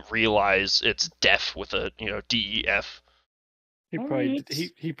just didn't realize it's deaf with a, DEF. He I probably mean,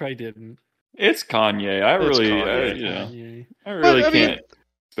 he probably didn't. It's Kanye. It's Kanye. Kanye. I But really I mean, can't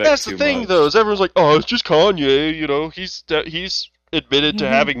that's expect the too thing much. though, is everyone's like, "Oh, it's just Kanye, he's admitted to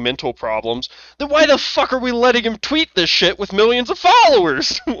having mental problems." Then why the fuck are we letting him tweet this shit with millions of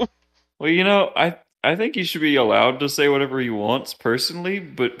followers? Well, I think he should be allowed to say whatever he wants personally,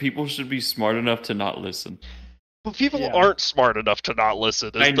 but people should be smart enough to not listen. But people Yeah. aren't smart enough to not listen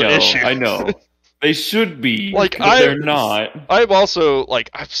is I the know, issue. I know. They should be, Like, but they're not. I'm also like,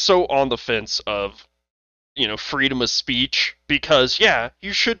 I'm so on the fence of, freedom of speech because yeah,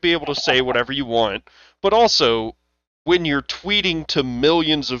 you should be able to say whatever you want, but also when you're tweeting to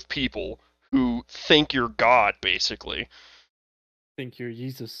millions of people who think you're God, basically. Think you're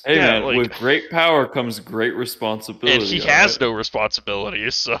Jesus. Hey Yeah, man, like- with great power comes great responsibility. And he all has right? no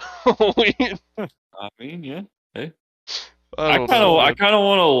responsibilities, so I mean, yeah. Hey. I I don't kind know, of, I man. kind of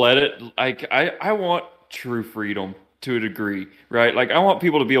want to let it. Like, I want true freedom to a degree, right? Like, I want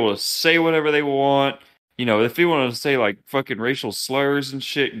people to be able to say whatever they want. If you want to say like fucking racial slurs and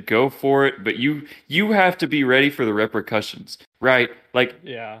shit, go for it. But you have to be ready for the repercussions, right? Like,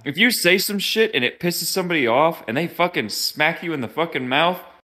 Yeah. if you say some shit and it pisses somebody off and they fucking smack you in the fucking mouth,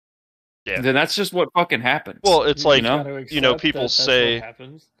 Yeah. then that's just what fucking happens. Well, it's like, gotta accept people that's say what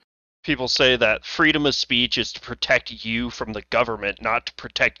happens. people say that freedom of speech is to protect you from the government, not to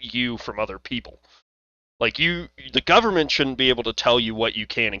protect you from other people. Like the government shouldn't be able to tell you what you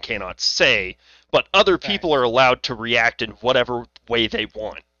can and cannot say, but other people are allowed to react in whatever way they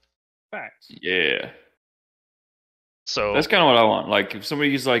want. Facts. Yeah. So That's kind of what I want. Like, if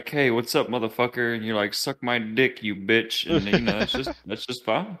somebody's like, "Hey, what's up, motherfucker?" and you're like, "Suck my dick, you bitch," and that's just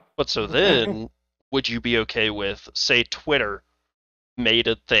fine. But so then, would you be okay with, say, Twitter made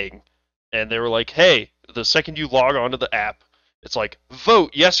a thing, and they were like, "Hey, the second you log onto the app, it's like,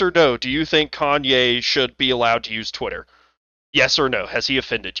 vote yes or no. Do you think Kanye should be allowed to use Twitter? Yes or no. Has he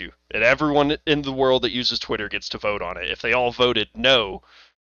offended you?" And everyone in the world that uses Twitter gets to vote on it. If they all voted no,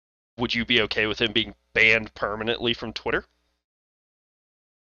 would you be okay with him being banned permanently from Twitter?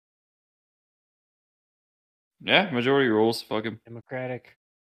 Yeah, majority rules. Fuck him. Democratic.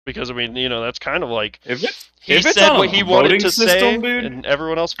 Because I mean, that's kind of like If he it's said on what a he wanted voting to system, say, dude, and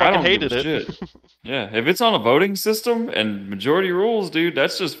everyone else I fucking don't give hated a it. shit. Yeah, if it's on a voting system and majority rules, dude,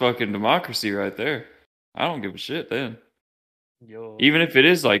 that's just fucking democracy right there. I don't give a shit then. Yo. Even if it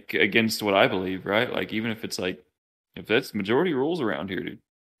is like against what I believe, right? Like, even if it's like, if that's majority rules around here, dude,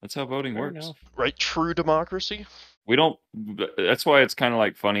 that's how voting Fair works. enough. Right? True democracy. We don't. That's why it's kind of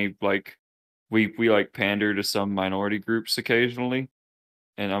like funny. Like, we like pander to some minority groups occasionally,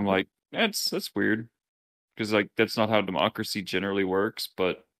 and I'm like, that's weird, because like that's not how democracy generally works.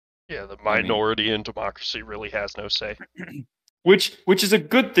 But Yeah, the I mean- minority in democracy really has no say. which is a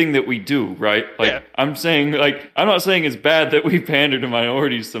good thing that we do, right? Like, Yeah. I'm saying, like, I'm not saying it's bad that we pander to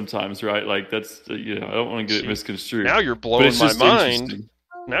minorities sometimes, right? Like, that's I don't want to get it See, misconstrued. Now you're But blowing it's my just mind. interesting.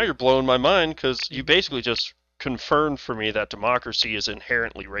 Now you're blowing my mind because you basically just confirmed for me that democracy is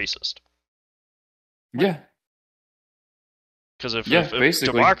inherently racist. Yeah, Because if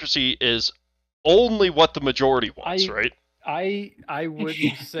basically. democracy is only what the majority wants, right? I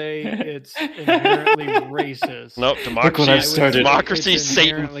wouldn't say it's inherently racist. No, Look what I've started. Democracy's it's Satan.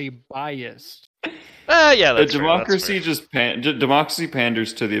 inherently biased. Yeah, that's the fair, democracy that's democracy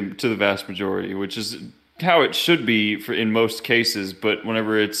panders to the vast majority, which is how it should be in most cases. But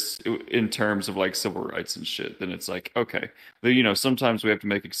whenever it's in terms of like civil rights and shit, then it's like, okay, sometimes we have to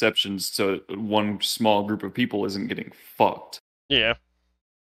make exceptions so one small group of people isn't getting fucked. fair.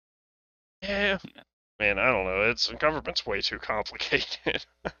 Yeah. Man, I don't know. The government's way too complicated.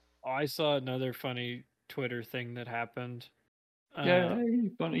 I saw another funny Twitter thing that happened.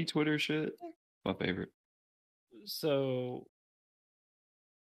 Funny Twitter shit. My favorite. So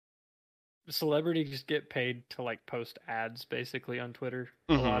celebrities get paid to like post ads basically on Twitter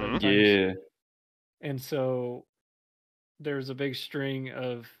a lot of Mhm. times. Yeah. And so there's a big string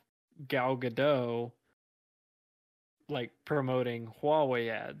of Gal Gadot like promoting Huawei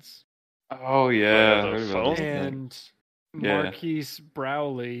ads. Oh yeah. the I heard about phone? this thing. And Yeah. Marquise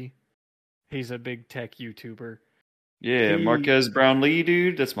Browley, he's a big tech YouTuber. Yeah, he- Marquez Brownlee,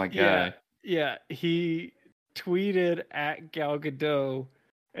 dude, that's my guy. Yeah, he tweeted at Gal Gadot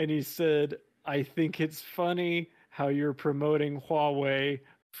and he said, "I think it's funny how you're promoting Huawei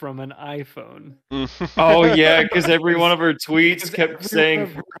from an iPhone." Oh yeah, because every one of her tweets Because kept every saying, one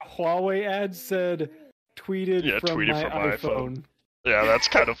of her Huawei ads said tweeted Yeah, from tweeted my from my iPhone. Yeah, that's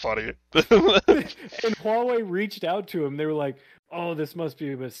kind of funny. And Huawei reached out to him. They were like, "Oh, this must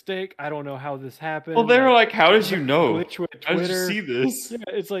be a mistake. I don't know how this happened." Well, they were like, "How did you there's a know? glitch with How did you Twitter." see this? Yeah,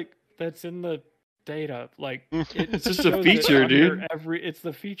 it's like that's in the data. Like It's just a shows it feature, under dude. It's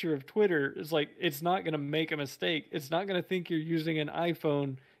the feature of Twitter. It's like it's not gonna make a mistake. It's not gonna think you're using an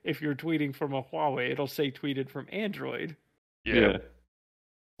iPhone if you're tweeting from a Huawei. It'll say tweeted from Android. Yeah. Yeah,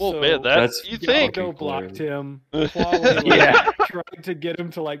 Well, So man, that's you think? Nato fucking blocked hilarious. him. Huawei like, Yeah. tried to get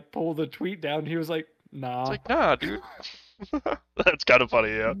him to like pull the tweet down. He was like, "Nah." It's like, nah, dude. That's kind of funny,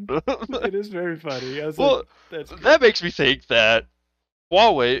 yeah. It is very funny. I was Well, like, "That's good." that makes me think that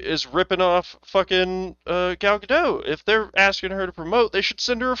Huawei is ripping off fucking Gal Gadot. If they're asking her to promote, they should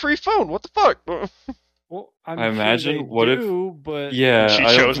send her a free phone. What the fuck? Well, I'm I sure imagine, they what if- do, but Yeah, She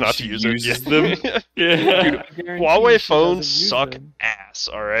I don't chose think not she to use it. uses Yeah. them. yeah, Yeah. Dude, I guarantee Huawei she phones doesn't use suck them. ass,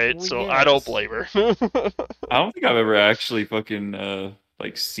 alright? Well, So I don't yes. blame her. I don't think I've ever actually fucking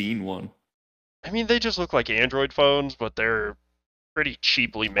like seen one. I mean, they just look like Android phones, but they're pretty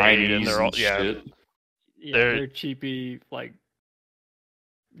cheaply made, and Chinese they're all, and yeah, shit. Yeah, They're- they're cheapy. Like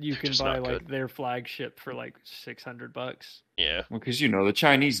you can just buy not like good. their flagship for like $600. yeah. Well, because the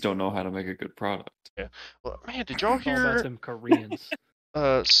Chinese don't know how to make a good product. Well, man, did y'all It's all about hear? them Koreans.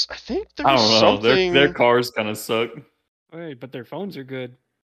 I think there I was don't know. something. Their cars kind of suck. Hey, but their phones are good.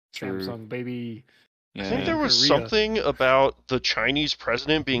 True. Samsung, baby. I think Yeah. there was Korea. something about the Chinese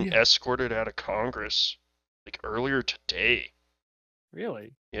president being Yeah. escorted out of Congress, like earlier today.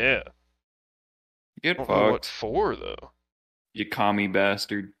 Really? Yeah. Get I don't know what fucked, for though. you commie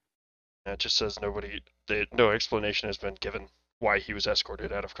bastard. It just says no explanation has been given why he was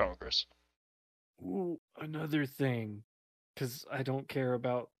escorted out of Congress. Ooh, another thing, because I don't care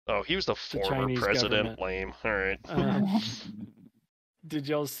about. Oh, he was the former Chinese president. government. Lame. All right. Did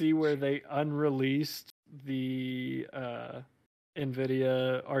y'all see where they unreleased the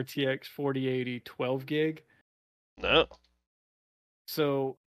NVIDIA RTX 4080 12 gig? No.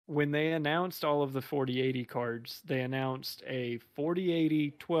 So when they announced all of the 4080 cards, they announced a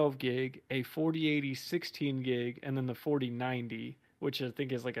 4080 12 gig, a 4080 16 gig, and then the 4090, which I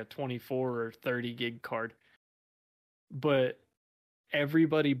think is like a 24 or 30 gig card. But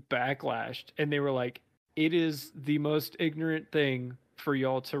everybody backlashed and they were like, it is the most ignorant thing for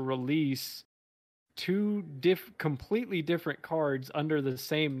y'all to release two completely different cards under the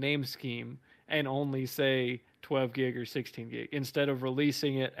same name scheme and only say 12 gig or 16 gig instead of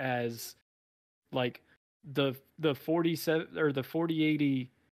releasing it as like the 47 or the 4080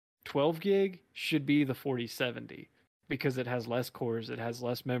 12 gig should be the 4070 because it has less cores, it has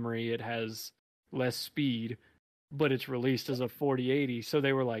less memory, it has less speed, but it's released as a 4080. So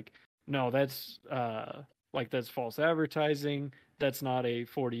they were like, no, that's that's false advertising. That's not a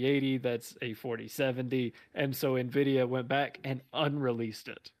 4080, that's a 4070. And so Nvidia went back and unreleased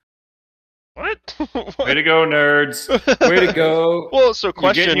it. What? Way to go, nerds! Way to go! Well, so You're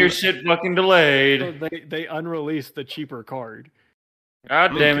question. getting your shit fucking So delayed. they unreleased the cheaper card.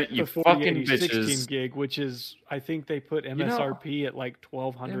 God damn it, The you 4080 fucking 16 bitches! gig, which is I think they put know- MSRP at like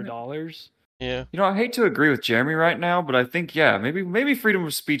 $1,200. Yeah. I hate to agree with Jeremy right now, but I think maybe freedom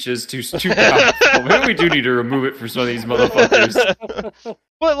of speech is too powerful. Maybe we do need to remove it for some of these motherfuckers.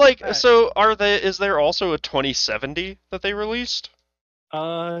 But like, Right. so is there also a 2070 that they released?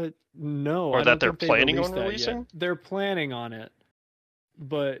 No. Or I that don't they're think they planning on released that yet. releasing? They're planning on it,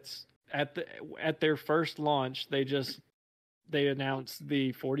 but at their first launch, they announced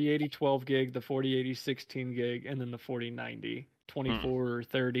the 4080 12 gig, the 4080 16 gig, and then the 4090 24 or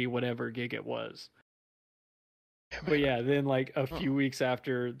 30 whatever gig it was. But yeah, then like a few weeks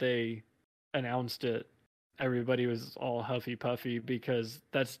after they announced it, everybody was all huffy puffy because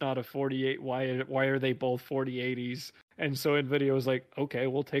that's not a 48. Why are they both 4080s? And so Nvidia was like, okay,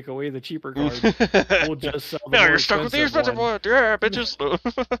 we'll take away the cheaper card. We'll just sell the now more you're stuck with the expensive one. Yeah, bitches.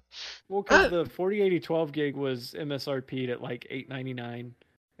 Well, because the 4080 12 gig was MSRP'd at like $899,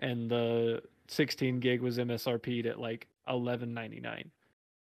 and the 16 gig was MSRP'd at like $1199.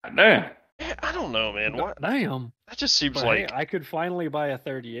 Damn. I don't know, man. What? Damn. That just seems But like hey, I could finally buy a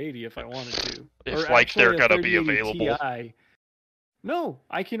 3080 if I wanted to. if Or like actually they're a gonna be 3080 available. Ti. No,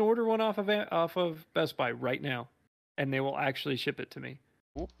 I can order one off of Best Buy right now, and they will actually ship it to me.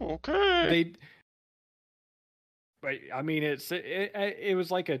 Okay. But I mean, it was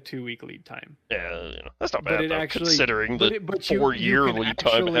like a 2-week lead time. Yeah, that's not But bad it though, actually- considering but the it- but you- 4-year you can lead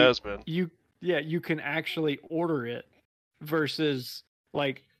time it actually- has been. You can actually order it versus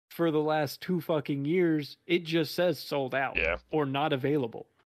like for the last 2 fucking years, it just says sold out Yeah. or not available.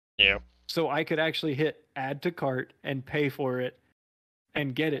 Yeah. So I could actually hit add to cart and pay for it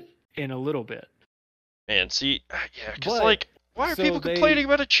and get it in a little bit. Man, see, yeah, because But like Why are So people complaining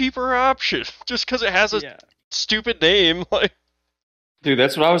about a cheaper option just because it has a yeah. stupid name? Like, Dude,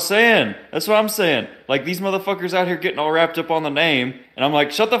 that's what I was saying. That's what I'm saying. Like these motherfuckers out here getting all wrapped up on the name, and I'm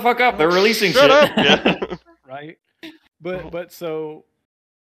like, shut the fuck up. They're releasing shut shit. up. Yeah. Right. But so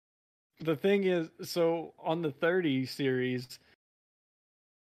the thing is, so on the 30 series,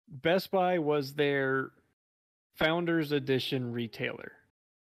 Best Buy was their Founders Edition retailer.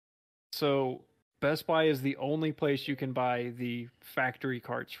 So Best Buy is the only place you can buy the factory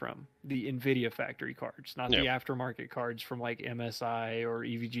cards from, the Nvidia factory cards, not the Yeah. aftermarket cards from like MSI or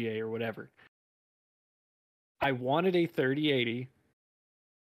EVGA or whatever. I wanted a 3080.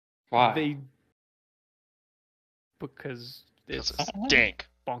 Why? Because Because it's it's dank.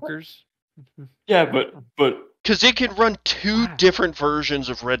 bonkers. Yeah, but Because it can run two Why? different versions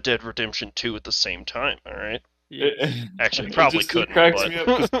of Red Dead Redemption 2 at the same time, alright? Yes. Actually, it probably just couldn't, cracks but... me up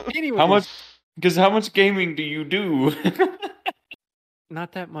 'cause Anyways, how much? Because how much gaming do you do?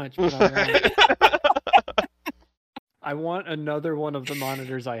 not that much, but I want another one of the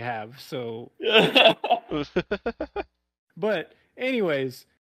monitors I have. So, but anyways,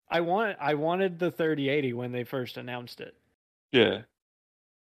 I wanted the 3080 when they first announced it. Yeah.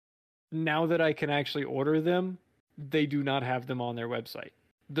 Now that I can actually order them, they do not have them on their website.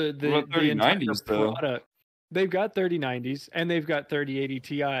 The What about entire 3090s though? product, they've got 3090s and they've got 3080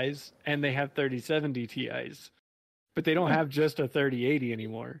 Ti's and they have 3070 Ti's, but they don't have just a 3080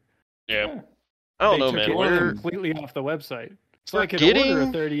 anymore. Yeah. I don't They know, took man. it We're... completely off the website. So we're I could order a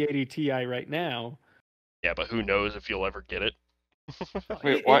getting- 3080 Ti right now. Yeah, but who knows if you'll ever get it.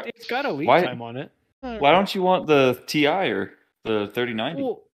 Wait, why? It's got a lead why- time on it. Why don't you want the Ti or the 3090?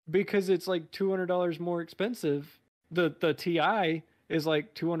 Well, because it's like $200 more expensive. The Ti is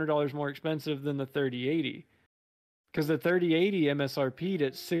like $200 more expensive than the 3080. Because the 3080 MSRP'd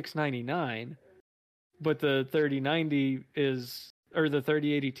at $699, but the 3090 is, or the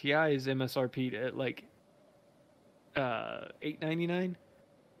 3080 Ti is MSRP'd at like $899.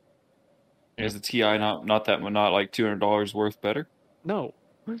 Is the Ti not like $200 worth better? No,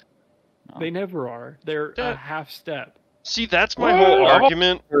 they never are. They're Yeah. a half step. See, that's my What? whole I've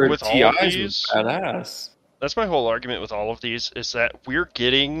argument Or with all of TIs these. were badass. That's my whole argument with all of these, is that we're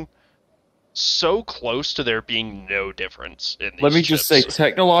getting so close to there being no difference in these Let me just say, chips.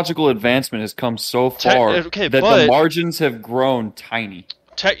 technological advancement has come so far okay, that but- the margins have grown tiny.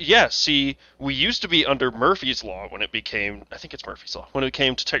 Yeah, see, we used to be under Murphy's Law when it became, I think it's Murphy's Law, when it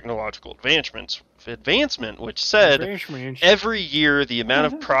came to technological advancement, which said every year the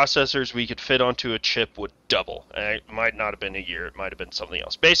amount of processors we could fit onto a chip would double. And it might not have been a year, it might have been something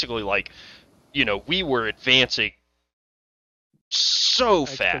else. Basically, like, you know, we were advancing so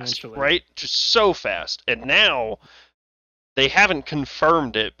fast, Exponentially. right? Just so fast. And now, they haven't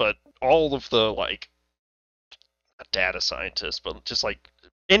confirmed it, but all of the, like, not data scientists, but just like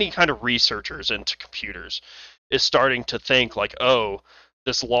any kind of researchers into computers is starting to think like, oh,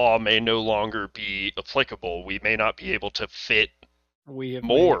 this law may no longer be applicable. We may not be able to fit we have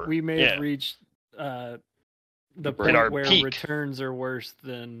more. we may Yeah. have reached the In point our where peak. returns are worse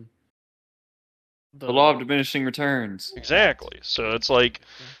than The law of diminishing returns. exactly. So it's like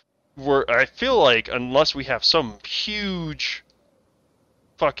I feel like unless we have some huge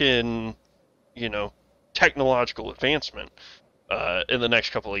fucking, you know, technological advancement in the next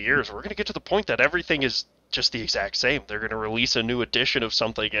couple of years, we're going to get to the point that everything is just the exact same. They're going to release a new edition of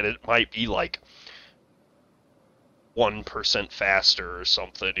something and it might be like 1% faster or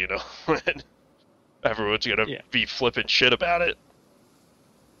something, you know. And everyone's going to be flipping shit about it.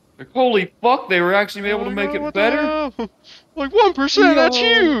 Like, holy fuck, they were actually able to make it better? Like 1%, that's Yo.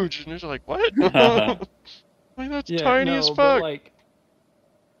 huge! And it's like, what? Like, that's tiny as but fuck. like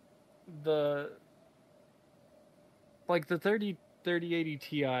the 3080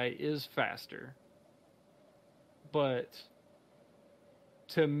 Ti is faster, but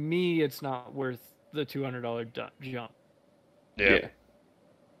to me it's not worth the $200 jump. Yeah.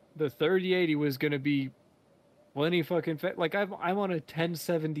 The 3080 was gonna be plenty fucking like I'm on a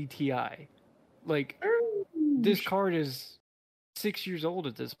 1070 Ti. Like this card is 6 years old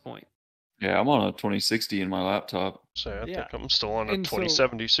at this point. Yeah, I'm on a 2060 in my laptop. So I Yeah. think I'm still on a And so-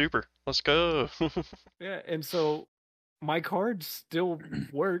 2070 Super. Let's go. Yeah, and so my card still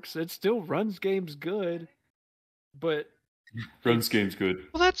works. It still runs games good, but Runs game's good.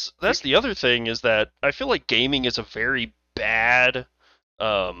 Well, that's the other thing, is that I feel like gaming is a very bad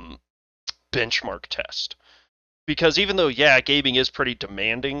benchmark test. Because even though, yeah, gaming is pretty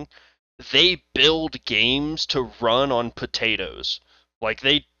demanding, they build games to run on potatoes. Like,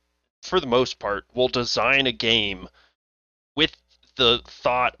 they, for the most part, will design a game with the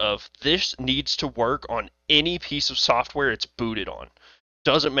thought of this needs to work on any piece of software it's booted on.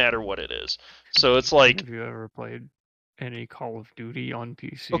 Doesn't matter what it is. So it's like, have you ever played any Call of Duty on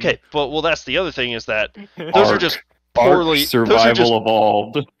PC? okay, but well, that's the other thing is that those are Ark. just Ark poorly. Those are just Survival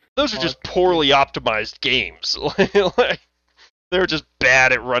Evolved. those are just poorly optimized games. Like, they're just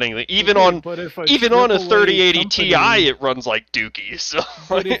bad at running. Even Okay, on but if a even on a AAA 3080 Ti, company- it runs like Dookie. So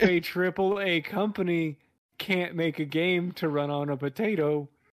But if a AAA company can't make a game to run on a potato,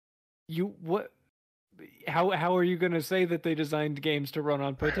 you what? How are you going to say that they designed games to run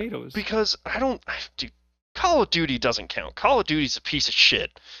on potatoes? because dude, Call of Duty doesn't count. Call of Duty's a piece of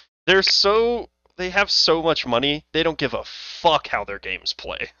shit. They have so much money, they don't give a fuck how their games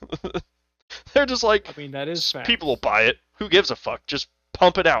play. They're just like, I mean, that is fact. people will buy it. Who gives a fuck? Just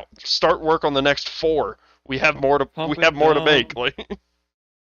pump it out. Start work on the next 4. We have more to make. Like,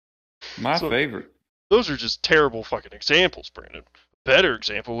 My So- favorite. those are just terrible fucking examples, Brandon. Better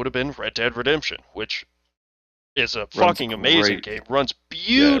example would have been Red Dead Redemption, which is a fucking amazing great. game. Runs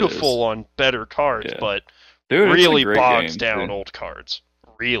beautiful on better cards, Yeah. but Dude, it's a really great bogs game, down too. old cards.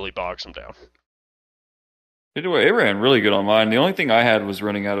 Really bogs them down. It ran really good on mine. The only thing I had was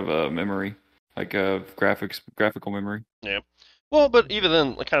running out of memory, like graphical memory. Well, but even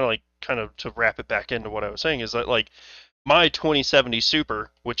then, kind of to wrap it back into what I was saying is that like my 2070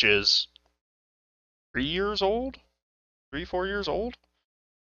 Super, which is 3 years old, 4 years old,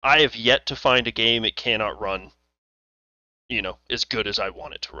 I have yet to find a game it cannot run, as good as I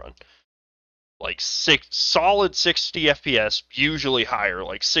want it to run. Like solid 60 FPS, usually higher.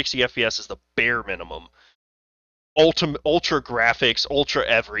 Like 60 FPS is the bare minimum. Ultra graphics, ultra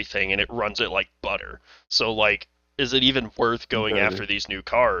everything, and it runs it like butter. So like, is it even worth going Better. after these new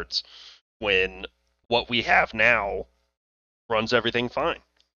cards when what we have now runs everything fine?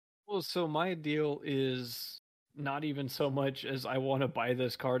 Well, so my deal is not even so much as I want to buy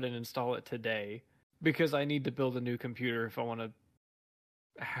this card and install it today, because I need to build a new computer if I want to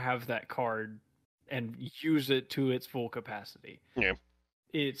have that card and use it to its full capacity. Yeah.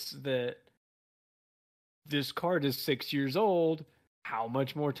 It's that this card is 6 years old. How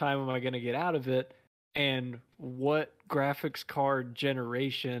much more time am I going to get out of it? And what graphics card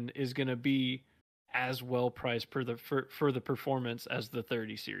generation is going to be as well priced for the performance as the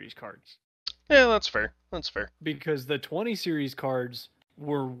 30 series cards? Yeah, that's fair. That's fair. Because the 20 series cards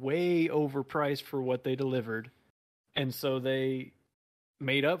were way overpriced for what they delivered, and so they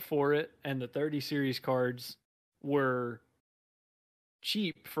made up for it, and the 30 series cards were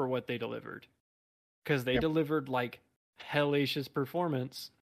cheap for what they delivered, because they delivered like hellacious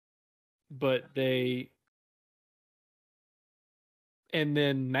performance, but and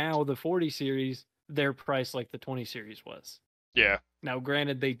then now the 40 series, they're priced like the 20 series was. Yeah. Now,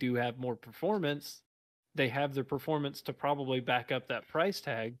 granted, they do have more performance. They have the performance to probably back up that price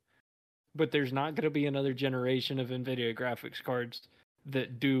tag, but there's not going to be another generation of NVIDIA graphics cards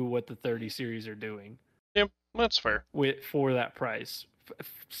that do what the 30 series are doing. Yep, that's fair. For that price.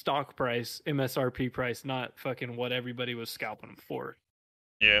 Stock price, MSRP price, not fucking what everybody was scalping them for.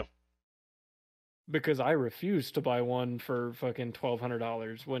 Yeah. Because I refused to buy one for fucking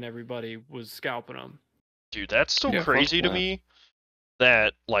 $1,200 when everybody was scalping them. Dude, that's still Yeah, crazy fuck to that. me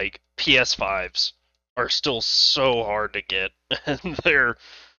that like PS5s are still so hard to get, and they're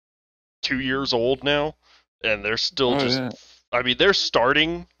 2 years old now, and they're still Yeah. I mean, they're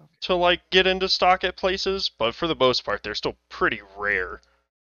starting to like get into stock at places, but for the most part, they're still pretty rare.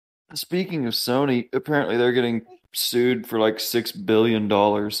 Speaking of Sony, apparently they're getting sued for like $6 billion.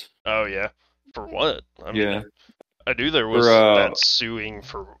 Oh yeah, for what? I mean, Yeah. I knew there was For, that suing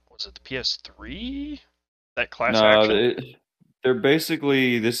for, was it the PS3? That class action? They're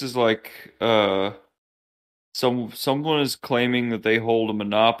basically, this is like someone is claiming that they hold a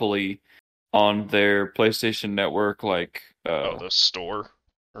monopoly on their PlayStation Network, like The store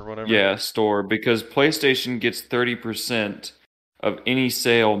or whatever. yeah, store, because PlayStation gets 30% of any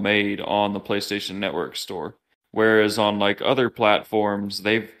sale made on the PlayStation Network store. Whereas on like other platforms,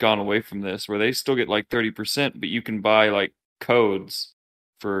 they've gone away from this, where they still get like 30%, but you can buy like codes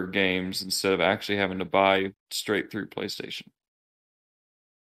for games instead of actually having to buy straight through PlayStation.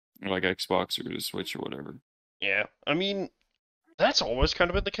 Or like Xbox or Switch or whatever. Yeah, I mean, that's always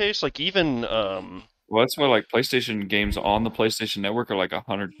kind of been the case. Like even Well, that's why like PlayStation games on the PlayStation Network are like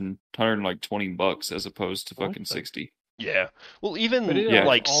 $120 as opposed to What fucking the- 60. yeah. Well, even But it Yeah.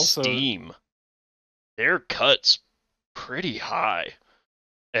 like also- Steam, their cuts pretty high.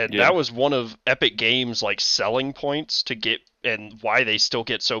 And Yeah. that was one of Epic Games' like selling points to get, and why they still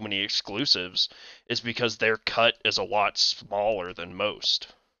get so many exclusives is because their cut is a lot smaller than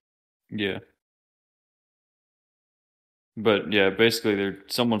most. Yeah. But yeah, basically,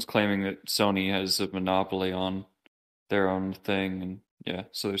 someone's claiming that Sony has a monopoly on their own thing, and yeah,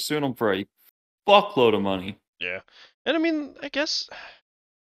 so they're suing them for a fuckload of money. Yeah. And I mean, I guess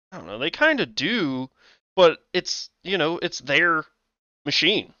I don't know, they kind of do, but it's, it's their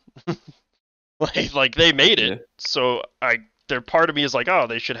machine. Like they made it. Yeah. So there part of me is like, "Oh,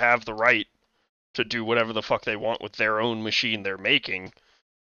 they should have the right to do whatever the fuck they want with their own machine they're making."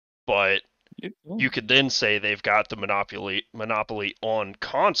 But you could then say they've got the monopoly on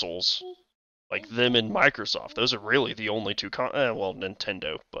consoles, like them and Microsoft. Those are really the only two well,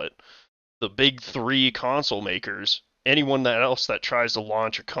 Nintendo, but the big three console makers. Anyone else that tries to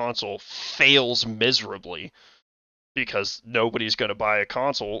launch a console fails miserably because nobody's going to buy a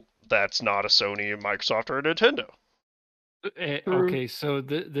console that's not a Sony, a Microsoft, or a Nintendo. Okay, so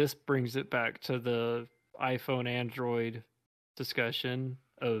this brings it back to the iPhone Android discussion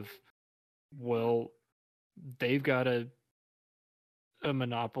of, well, they've got a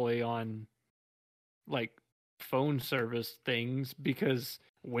monopoly on like phone service things because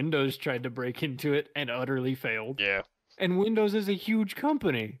Windows tried to break into it and utterly failed. Yeah. And Windows is a huge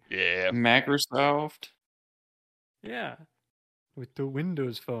company. Yeah. Microsoft. Yeah. With the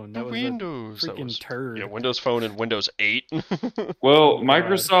Windows Phone. That The was Windows. a freaking turd. Yeah, Windows Phone and Windows 8. Well, Oh,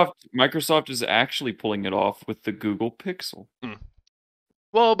 God. Microsoft is actually pulling it off with the Google Pixel.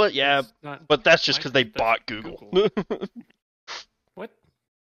 Well, but yeah, That's not but that's just because they Microsoft, bought that's Google. What?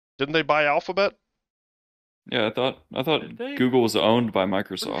 Didn't they buy Alphabet? Yeah, I thought Did they? Google was owned by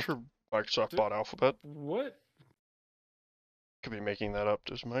Pretty Microsoft. sure Microsoft Did- bought Alphabet. What? Could be making that up.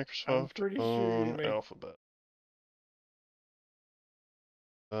 Does Microsoft pretty sure own you make- Alphabet?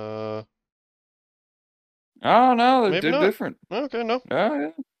 Oh no, Maybe they're not. different. Okay, no. Oh yeah.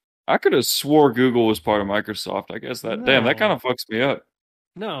 I could have swore Google was part of Microsoft. I guess that damn, that No. kind of fucks me up.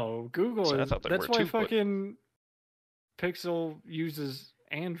 No, Google See, I is. thought they That's were why too, but- fucking Pixel uses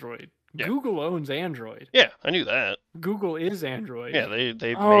Android. Yeah. Google owns Android. Yeah, I knew that. Google is Android. Yeah,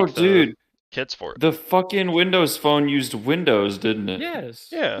 they Oh, make the dude, kits for it. the fucking Windows Phone used Windows, didn't it? Yes.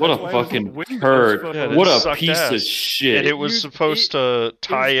 Yeah. What That's a why it was fucking Windows turd. Phone. Yeah, What it a sucked piece of ass. shit. And it was used- supposed to It was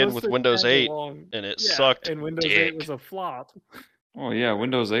tie in supposed with to Windows tag 8, along. and it Yeah, sucked and Windows dick. 8 was a flop. Oh yeah,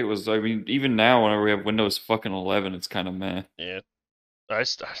 Windows 8 was. I mean, even now, whenever we have Windows fucking 11, it's kind of meh. Yeah. I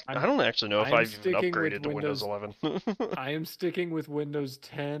I'm- don't actually know if I'm I've even sticking with upgraded to Windows 11. I am sticking with Windows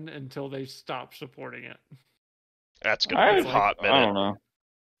 10 until they stop supporting it. That's gonna be a hot I minute. don't know.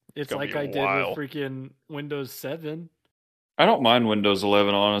 It's gonna like be a I did while. with freaking Windows 7. I don't mind Windows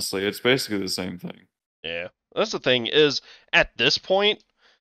 11, honestly. It's basically the same thing. Yeah, that's the thing is at this point,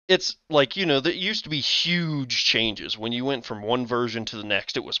 it's like there used to be huge changes when you went from one version to the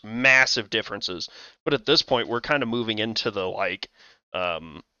next. It was massive differences, but at this point, we're kind of moving into the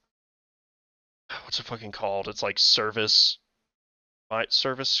what's it fucking called? It's like service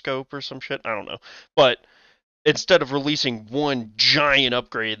scope or some shit. I don't know, but instead of releasing one giant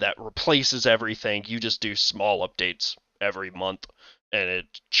upgrade that replaces everything, you just do small updates every month, and it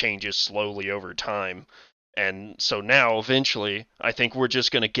changes slowly over time. And so now, eventually, I think we're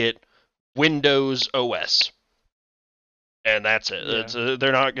just going to get Windows OS. And that's it. Yeah.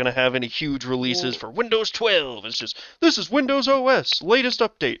 They're not going to have any huge releases Well- for Windows 12. It's just, this is Windows OS, latest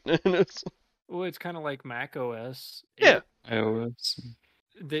update. And it's, Well, it's kind of like Mac OS. Yeah. iOS.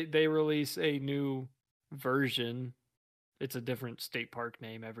 They release a new version. It's a different state park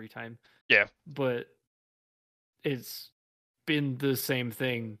name every time. Yeah. But it's been the same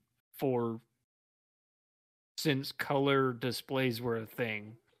thing since color displays were a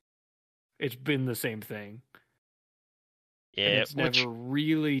thing. It's been the same thing. And yeah, it's never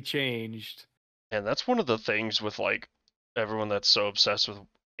really changed. and that's one of the things with like everyone that's so obsessed with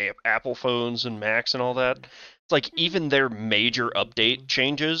Apple phones and Macs and all that. It's like even their major update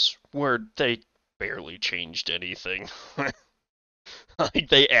changes where they barely changed anything. Like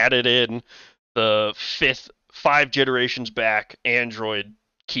they added in the 5 generations back Android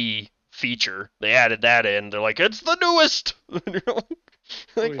key feature. They added that in. They're like, it's the newest. And you're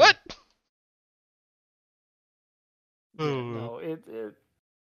like yeah. what? Yeah, no, it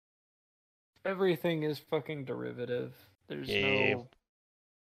everything is fucking derivative. There's Yeah. no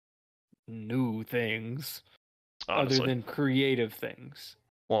new things Honestly. other than creative things.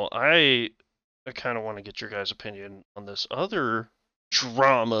 Well, I kind of want to get your guys' opinion on this other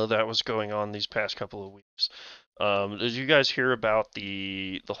drama that was going on these past couple of weeks. Did you guys hear about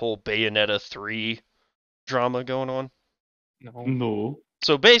the whole Bayonetta 3 drama going on? No. No.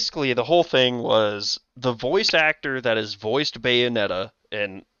 So basically, the whole thing was the voice actor that has voiced Bayonetta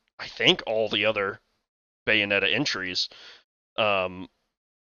and I think all the other Bayonetta entries,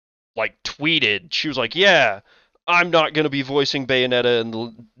 like tweeted. She was like, "Yeah, I'm not going to be voicing Bayonetta in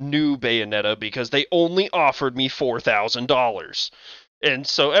the new Bayonetta because they only offered me $4,000. And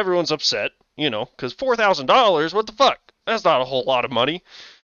so everyone's upset, because $4,000, what the fuck? That's not a whole lot of money.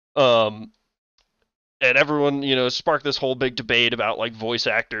 Um, and everyone, sparked this whole big debate about like voice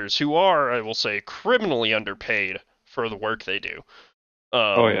actors who are, I will say, criminally underpaid for the work they do.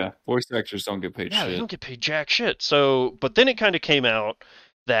 Oh Um, yeah, voice actors don't get paid yeah, they shit. don't get paid jack shit. So, but then it kind of came out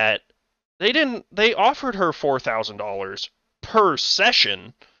that they offered her $4,000 per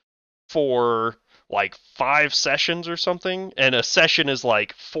session for like 5 sessions or something, and a session is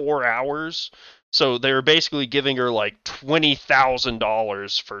like 4 hours. So they were basically giving her like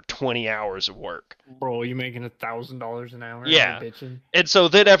 $20,000 for 20 hours of work. Bro, you making $1,000 an hour and you're Yeah. bitching? And so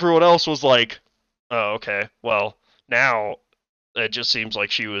then everyone else was like, oh, okay, well, now it just seems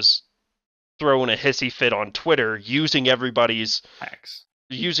like she was throwing a hissy fit on Twitter Hacks.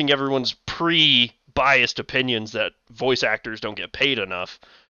 using everyone's pre-biased opinions that voice actors don't get paid enough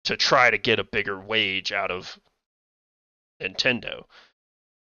to try to get a bigger wage out of Nintendo.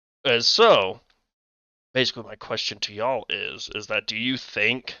 And so, basically my question to y'all is that do you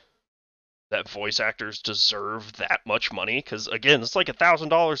think that voice actors deserve that much money? Because again, it's like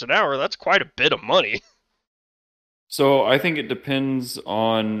 $1,000 an hour. That's quite a bit of money. So I think it depends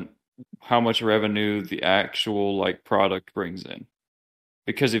on how much revenue the actual like product brings in.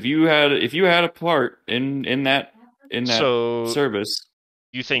 Because if you had a part in that So service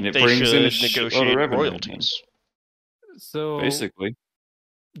you and think it they brings in a should shitload of negotiate revenue, then royalties? So basically.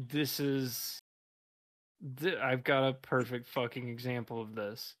 this is I've got a perfect fucking example of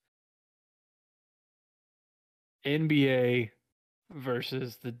this. NBA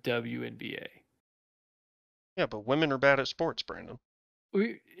versus the WNBA. Yeah, but women are bad at sports, Brandon.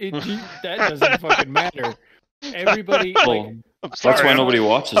 That doesn't fucking matter. Everybody like Well, I'm that's sorry. why I saw, nobody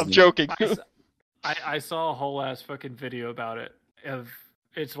watches I'm them. joking. I saw a whole ass fucking video about it.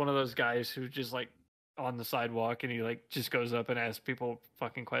 It's one of those guys who just like on the sidewalk and he like just goes up and asks people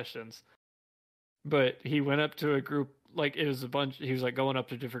fucking questions. But he went up to a group, like it was a bunch. He was like going up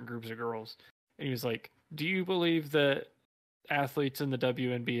to different groups of girls, and he was like, "Do you believe that athletes in the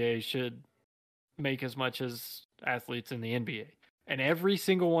WNBA should make as much as athletes in the NBA?" And every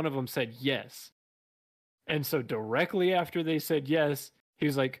single one of them said yes. And so directly after they said yes, he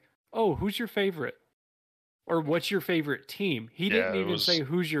was like, "Oh, who's your favorite? Or what's your favorite team?" He didn't Yeah, it even say was.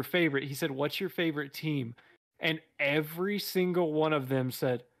 who's your favorite. He said, "What's your favorite team?" And every single one of them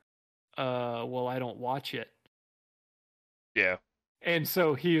said, well, I don't watch it." Yeah. And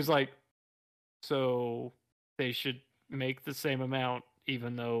so he was like, "So they should make the same amount,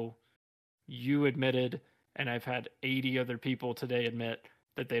 even though you admitted, and I've had 80 other people today admit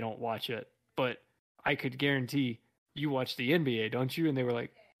that they don't watch it. But I could guarantee you watch the NBA, don't you?" And they were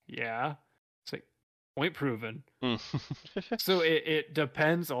like, "Yeah." It's like, point proven. So it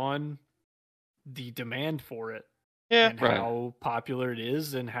depends on the demand for it Yeah. and Right. how popular it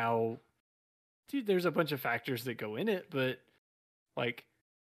is and how, dude, there's a bunch of factors that go in it, but like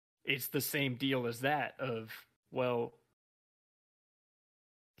it's the same deal as that of, well,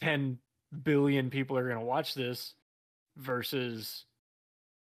 10 billion people are going to watch this versus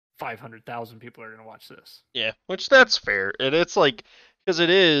 500,000 people are going to watch this. Yeah, which that's fair. And it's like, because it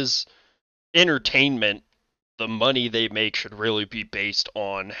is entertainment, the money they make should really be based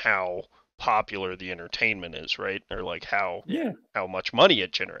on how popular the entertainment is, right? Or like Yeah. how much money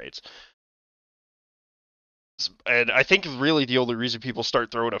it generates. And I think really the only reason people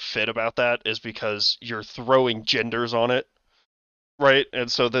start throwing a fit about that is because you're throwing genders on it, right?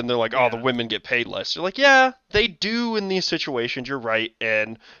 And so then they're like, oh, the Yeah. women get paid less. You're like, yeah, they do in these situations. You're right.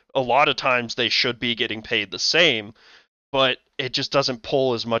 And a lot of times they should be getting paid the same, but it just doesn't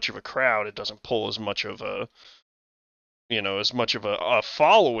pull as much of a crowd. It doesn't pull as much of a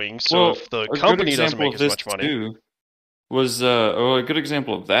following. So Well, if the a good company doesn't example make of as this much money, too was a good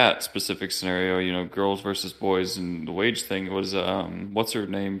example of that specific scenario, girls versus boys and the wage thing was what's her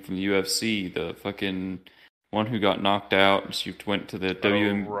name from the UFC, the fucking one who got knocked out and she went to the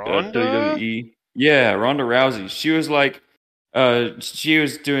Ronda, WWE. Yeah, Ronda Rousey. She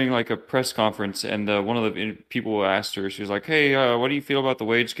was doing like a press conference and one of the people asked her, she was like, "Hey, what do you feel about the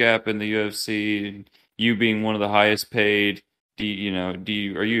wage gap in the UFC? You being one of the highest paid, are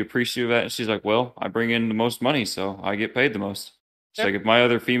you appreciative of that?" And she's like, "Well, I bring in the most money, so I get paid the most." She's yeah, like, "If my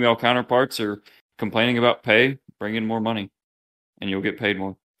other female counterparts are complaining about pay, bring in more money and you'll get paid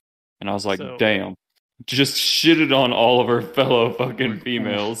more." And I was like, So, damn, just shitted on all of her fellow fucking oof,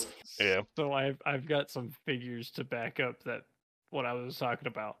 females. yeah. so I've got some figures to back up that what I was talking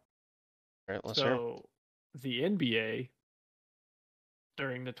about. All right, let's hear. So, the NBA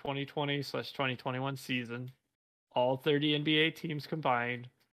during the 2020/2021 season all 30 NBA teams combined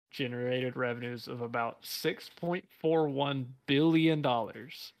generated revenues of about $6.41 billion.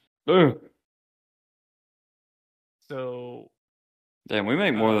 Ugh. So, Damn, we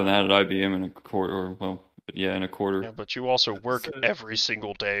make more than that at IBM in a quarter. Or, well, yeah, in a quarter. Yeah, but you also work So- every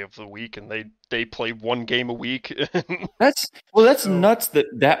single day of the week, and they play one game a week. That's So- nuts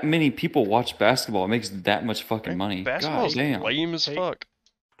that many people watch basketball. It makes that much fucking money. God Basketball's damn. lame as Take- fuck.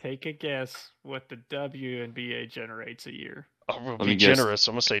 take a guess what the WNBA generates a year. I'm gonna Let be me guess. generous.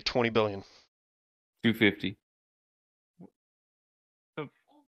 I'm gonna say 20 billion. 250.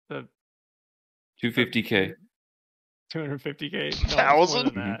 The 250K. 250K. No, Thousand?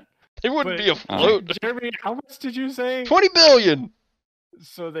 it's more than that. They wouldn't But- be afloat. Jeremy, how much did you say? 20 billion.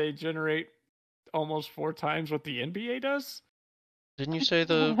 So they generate almost 4 times what the NBA does? Didn't you say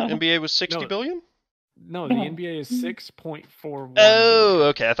the NBA was 60 No. billion? No, the NBA is 6.41. Oh, billion.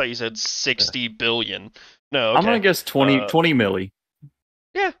 okay. I thought you said 60 billion. No, okay. I'm gonna guess 20 Uh, 20 milli.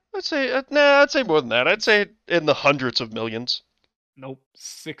 Yeah, I'd say I'd say more than that. I'd say in the hundreds of millions. Nope,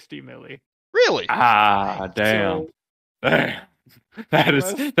 60 milli. Really? Ah, damn. So, Damn. That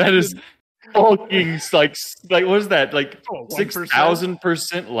is Less fucking like what is that? Like Oh, 1%?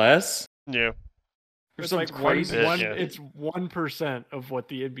 6,000% less? Yeah. Or It's some like crazy bit, one, yeah. it's 1% of what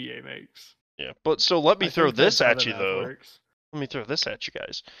the NBA makes. Yeah. But so let me I throw think that's this how at the you math though. works. Let me throw this at you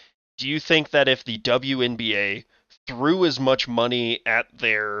guys. Do you think that if the WNBA threw as much money at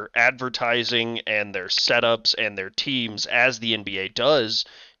their advertising and their setups and their teams as the NBA does,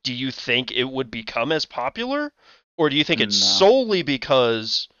 do you think it would become as popular? Or do you think it's No. solely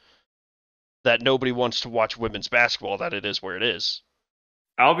because that nobody wants to watch women's basketball that it is where it is?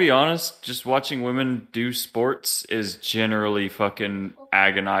 I'll be honest, just watching women do sports is generally fucking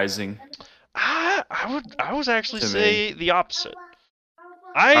agonizing. I was actually To me. say the opposite.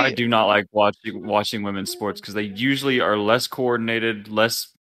 I do not like watching women's sports because they usually are less coordinated, less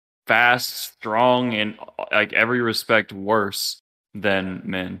fast, strong, and like every respect worse than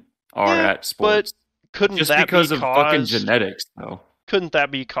men are Yeah, at sports. couldn't Just that because be of fucking caused? genetics, though. Couldn't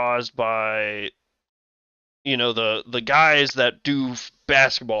that be caused by the guys that do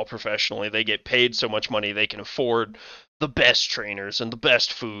basketball professionally? They get paid so much money they can afford the best trainers and the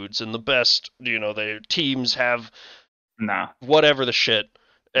best foods and the best, their teams have No, whatever the shit,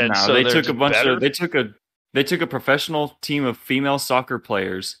 and no, so they they're took a just bunch better? of they took a professional team of female soccer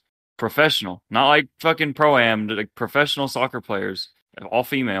players, professional, not like fucking pro-am, like professional soccer players, all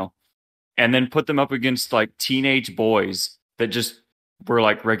female, and then put them up against like teenage boys that just were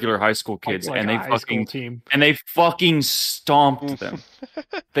like regular high school kids, Like and a they high school fucking team. stomped them.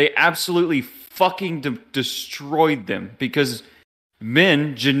 They absolutely fucking destroyed them because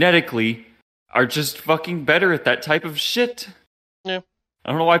men genetically are just fucking better at that type of shit. Yeah. I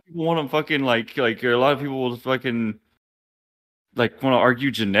don't know why people want to fucking like a lot of people will fucking like want to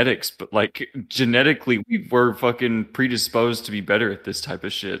argue genetics, but like genetically we were fucking predisposed to be better at this type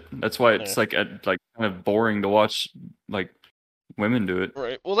of shit. That's why it's like kind of boring to watch like women do it.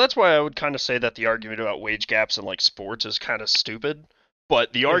 Right. Well, that's why I would kind of say that the argument about wage gaps in like sports is kind of stupid,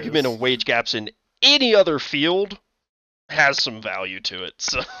 but the argument is. of wage gaps in any other field has some value to it.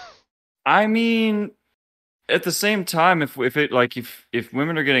 So I mean, at the same time, if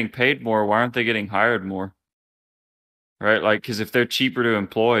women are getting paid more, why aren't they getting hired more? Right? Like, because if they're cheaper to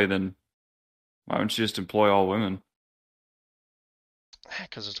employ, then why don't you just employ all women?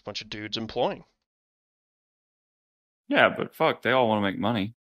 because it's a bunch of dudes employing. Yeah, but fuck, they all want to make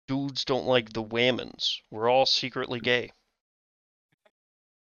money. Dudes don't like the whammons. We're all secretly gay.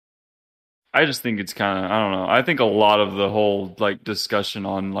 I just think it's kind of, I don't know. I think a lot of the whole like discussion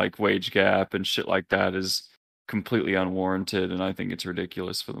on like wage gap and shit like that is completely unwarranted, and I think it's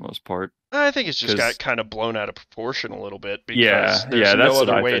ridiculous for the most part. I think it's just 'Cause- got kind of blown out of proportion a little bit because Yeah, there's yeah, that's no what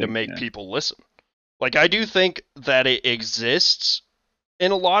other I way to think, make yeah. people listen. Like, I do think that it exists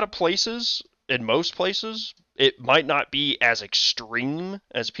in a lot of places, in most places. It might not be as extreme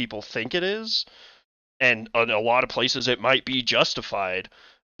as people think it is, and in a lot of places it might be justified,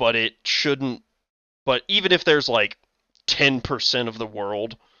 but it shouldn't. But even if there's like 10% of the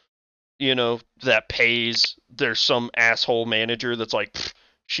world, that pays, there's some asshole manager that's like, "Pfft,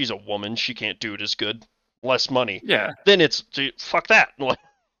 she's a woman, she can't do it as good, less money." Yeah, Then it's fuck that.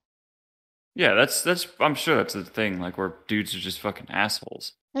 yeah, that's. I'm sure that's the thing, like where dudes are just fucking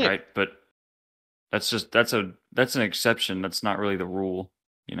assholes, Yeah. right? But that's an exception. That's not really the rule,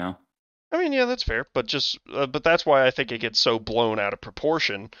 you know. I mean, yeah, that's fair, but but that's why I think it gets so blown out of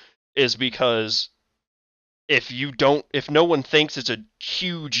proportion, is because if no one thinks it's a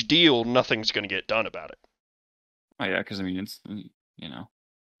huge deal, nothing's going to get done about it. Oh yeah, because I mean, it's you know,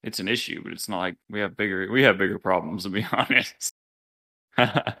 it's an issue, but it's not like we have bigger problems, to be honest.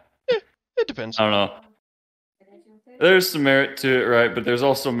 I It depends. don't know. There's some merit to it, right? But there's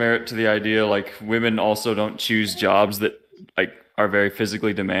also merit to the idea like women also don't choose jobs that like are very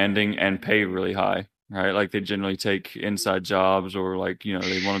physically demanding and pay really high, right? Like they generally take inside jobs or like, they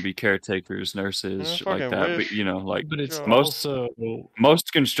want to be caretakers, nurses, shit like fucking that. wish. But like But it's most also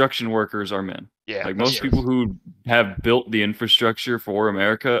most construction workers are men. Yeah, Like that's most true. people who have built the infrastructure for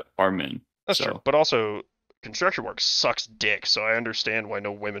America are men. That's So, true. But also, construction work sucks dick, so I understand why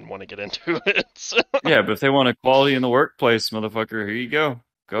no women want to get into it. So- yeah, but if they want equality in the workplace, motherfucker, here you go.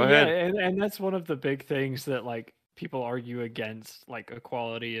 Go yeah, ahead. and that's one of the big things that like people argue against like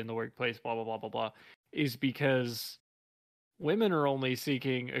equality in the workplace, blah blah blah blah blah, is because women are only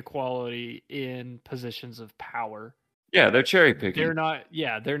seeking equality in positions of power. Yeah, they're cherry picking. They're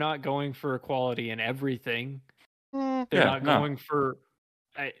not going for equality in everything. Mm, They're Yeah, not no. going for.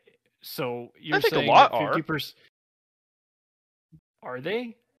 So you're think a saying lot that are. 50%. Are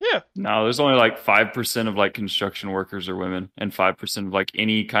they? yeah. No, there's only like 5% of like construction workers are women, and 5% of like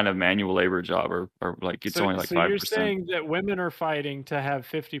any kind of manual labor job, or like it's only like So you're 5%. saying that women are fighting to have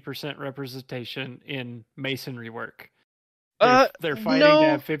 50% representation in masonry work. They're fighting no. to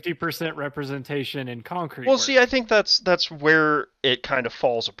have 50% representation in concrete Well, work. see, I think that's where it kind of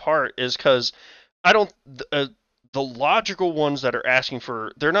falls apart is because I don't. The logical ones that are asking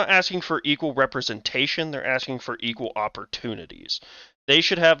for, they're not asking for equal representation. They're asking for equal opportunities. They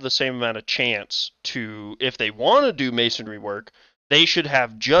should have the same amount of chance to, if they want to do masonry work, they should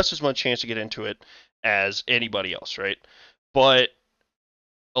have just as much chance to get into it as anybody else, right? But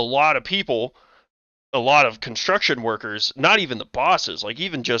a lot of people, a lot of construction workers, not even the bosses, like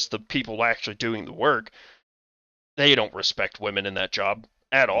even just the people actually doing the work, they don't respect women in that job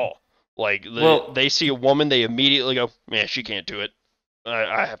at all. Like they see a woman, they immediately go, "Man, she can't do it.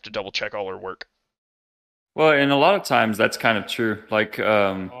 I have to double check all her work." Well, and a lot of times that's kind of true. Like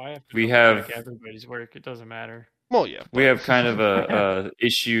I have to we double check have everybody's work. It doesn't matter. Well, yeah, we have kind of a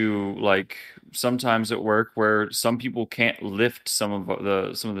issue like sometimes at work where some people can't lift some of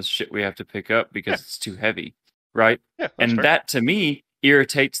the shit we have to pick up because it's too heavy, right? Yeah, and fair. that to me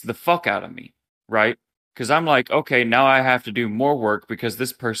irritates the fuck out of me, right? Because I'm like, okay, now I have to do more work because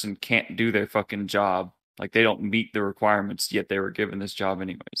this person can't do their fucking job. Like they don't meet the requirements, yet they were given this job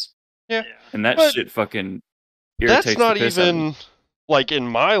anyways. Yeah, and that but shit fucking irritates that's not the piss out of me. even like in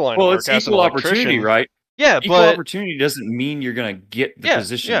my line Well, of work it's as an equal opportunity, electrician. right? Yeah, Equal but opportunity doesn't mean you're gonna get the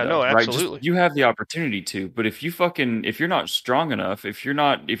position, yeah, though, no, right? absolutely. Just you have the opportunity to, but if you're not strong enough, if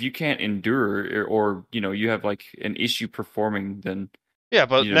you can't endure, or you have like an issue performing, then Yeah,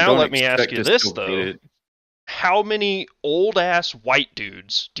 but now don't let me ask expect you to this still get though: it. how many old ass white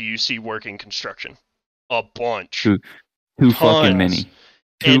dudes do you see working construction? A bunch. Too fucking Tons. many.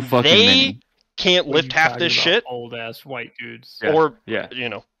 Too And fucking they many. can't What are lift you half talking this about, shit, old ass white dudes. Yeah, or yeah.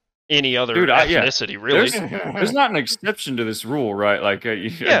 any other Dude, ethnicity, really. There's not an exception to this rule, right? Like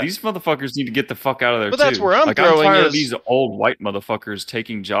Yeah. these motherfuckers need to get the fuck out of there But too. that's where I'm like throwing I'm tired of is- these old white motherfuckers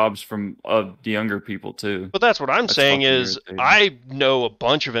taking jobs from the younger people too. But that's what I'm That's saying fucking is irritating. I know a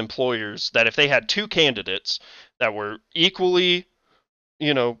bunch of employers that if they had two candidates that were equally,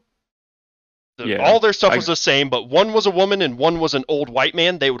 Yeah, all their stuff was the same, but one was a woman and one was an old white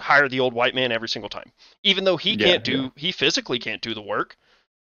man, they would hire the old white man every single time, even though he he physically can't do the work.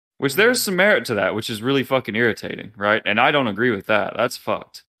 Which there's some merit to that, which is really fucking irritating, right? And I don't agree with that. That's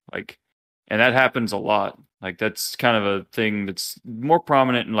fucked. Like, and that happens a lot. Like that's kind of a thing that's more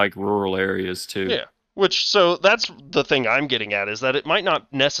prominent in like rural areas too. Yeah. So that's the thing I'm getting at, is that it might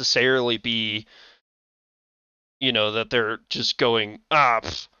not necessarily be, that they're just going,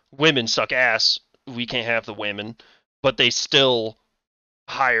 women suck ass, we can't have the women, but they still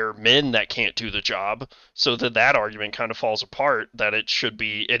hire men that can't do the job. So that argument kind of falls apart, that it should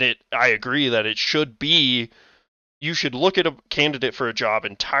be, and I agree that it should be, you should look at a candidate for a job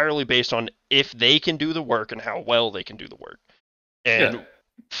entirely based on if they can do the work and how well they can do the work. And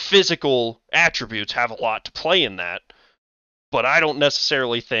physical attributes have a lot to play in that, but I don't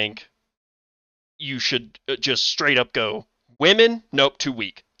necessarily think you should just straight up go, women, nope, too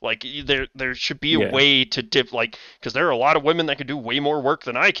weak. Like there should be a way to dip, like, because there are a lot of women that can do way more work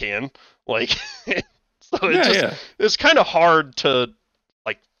than I can. Like, so it's kind of hard to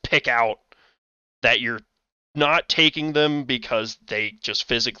like pick out that you're not taking them because they just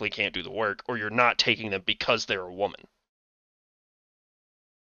physically can't do the work, or you're not taking them because they're a woman.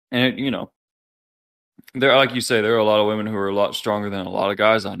 And there, like you say, there are a lot of women who are a lot stronger than a lot of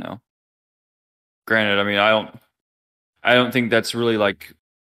guys I know. Granted, I mean, I don't think that's really like,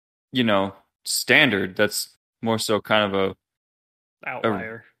 standard. That's more so kind of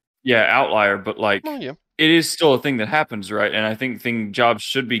outlier. outlier, but like Well, yeah. it is still a thing that happens, right? And I think jobs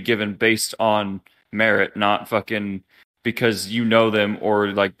should be given based on merit, not fucking because you know them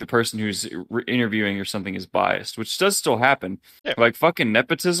or like the person who's interviewing or something is biased, which does still happen. Yeah. Like fucking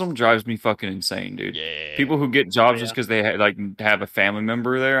nepotism drives me fucking insane, dude. Yeah. People who get jobs Yeah. just because they like have a family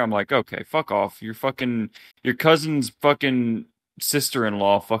member there, I'm like, okay, fuck off. Your cousin's fucking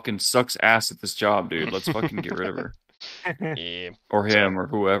sister-in-law fucking sucks ass at this job, dude. Let's fucking get rid of her Yeah. or him or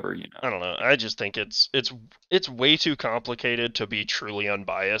whoever, you know. I don't know. I just think it's way too complicated to be truly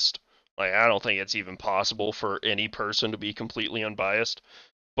unbiased. Like I don't think it's even possible for any person to be completely unbiased.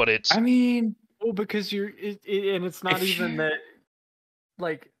 But it's I mean, Well, because and it's not If even you- that.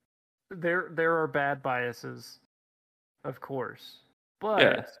 Like, there are bad biases, of course, but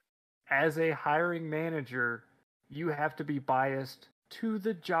yeah. as a hiring manager, you have to be biased to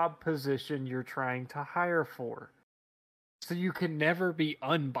the job position you're trying to hire for. So you can never be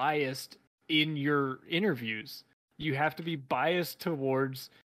unbiased in your interviews. You have to be biased towards,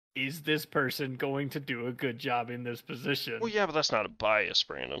 is this person going to do a good job in this position? well, yeah, but that's not a bias,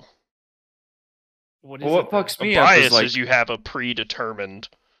 Brandon. What Well, what then? fucks A me up is bias like is you have a predetermined,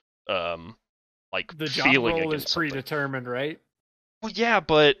 like The job feeling role is against something. predetermined, right? Well, yeah,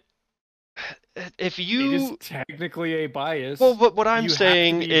 but if It is you technically a bias. well, but what I'm You have to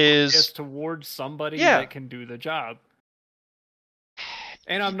saying be is biased towards somebody Yeah. that can do the job.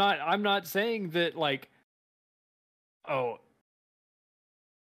 And I'm not saying that like, oh,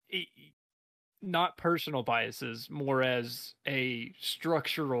 not personal biases, more as a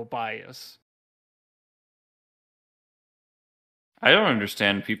structural bias. I don't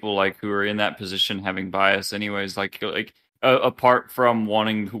understand people like who are in that position having bias anyways, like apart from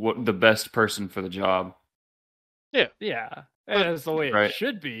wanting the best person for the job. Yeah, and that's the way Right. it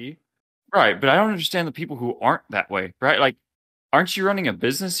should be. Right, but I don't understand the people who aren't that way, right? Like, aren't you running a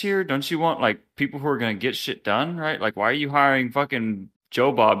business here? Don't you want like people who are going to get shit done, right? Like, why are you hiring fucking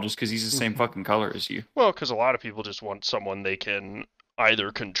Joe Bob just because he's the same fucking color as you? well, because a lot of people just want someone they can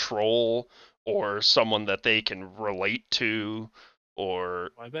either control or someone that they can relate to,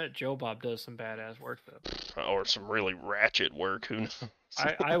 or I bet Joe Bob does some badass work though. or some really ratchet work. Who knows?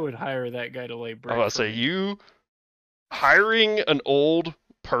 I would hire that guy to lay I brick. was for about to say me. you hiring an old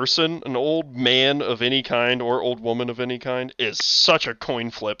person, an old man of any kind or old woman of any kind is such a coin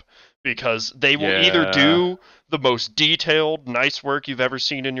flip because they will either Yeah. do the most detailed, nice work you've ever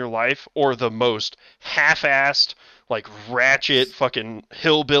seen in your life or the most half-assed, like ratchet fucking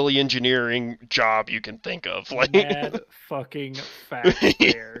hillbilly engineering job you can think of. Like Mad fucking fact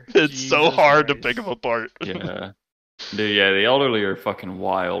there. it's so Jesus hard to Christ. pick them apart. Yeah. Dude, yeah, the elderly are fucking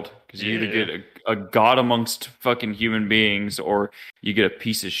wild because you either Yeah. get a god amongst fucking human beings or you get a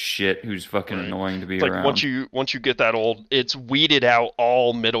piece of shit who's fucking Right. annoying to be It's like around. once you get that old, it's weeded out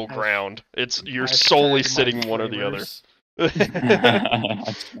all middle Hash- ground. It's you're Hashtag solely my sitting one or the other.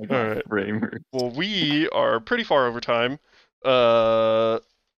 framers. All right. Framers. Well, we are pretty far over time. Does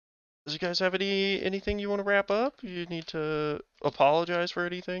you guys have anything you want to wrap up? You need to apologize for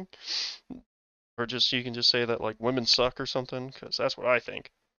anything, or just you can just say that like women suck or something, because that's what I think.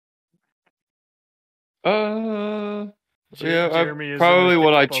 Yeah, Jeremy is in probably the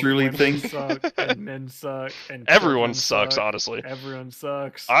what I camp of truly women think. suck, and men suck, and Everyone children sucks, suck. honestly. Everyone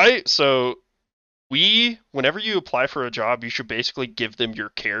sucks. Whenever you apply for a job, you should basically give them your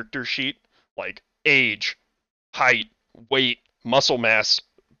character sheet, like age, height, weight, muscle mass,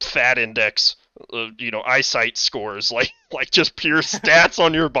 fat index, eyesight scores, like just pure stats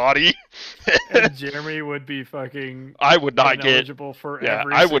on your body. And Jeremy would be fucking I would not get ineligible for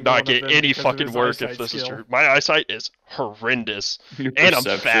every I would single not one of get them any because of fucking his work if eyesight this is skill. true. My eyesight is horrendous. Your And I'm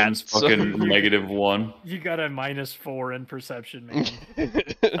fat, perception's so- fucking -1. You got a -4 in perception, man.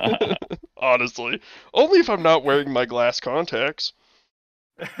 Honestly, only if I'm not wearing my glass contacts.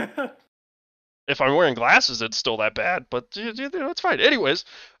 If I'm wearing glasses, it's still that bad, but it's fine. Anyways,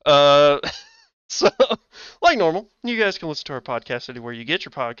 so like normal, you guys can listen to our podcast anywhere you get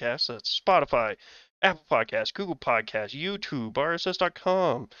your podcasts. That's Spotify, Apple Podcasts, Google Podcasts, YouTube,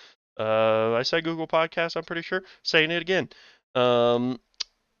 RSS.com. I said Google Podcasts, I'm pretty sure. Saying it again. And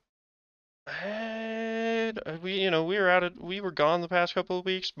we were gone the past couple of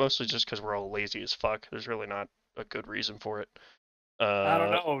weeks, mostly just because we're all lazy as fuck. There's really not a good reason for it. I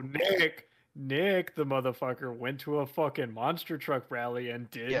don't know. Nick, the motherfucker, went to a fucking monster truck rally and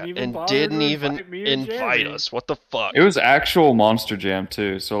didn't even bother to invite me or invite Jeremy. us. What the fuck? It was actual Monster Jam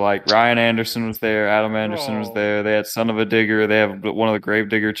too. So like Ryan Anderson was there, Adam Anderson was Bro. there. They had Son of a Digger. They have one of the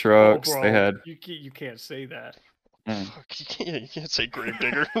Gravedigger trucks. Oh, bro, They had. you can't say that. Fuck, you can't say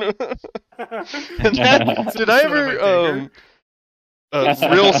Gravedigger. Some Did I sort of a ever digger. Real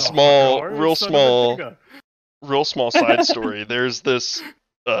Oh, small, Hakar, real son of a small, nigga. real small side story. There's this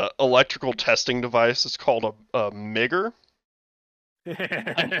electrical testing device. It's called a MIGger.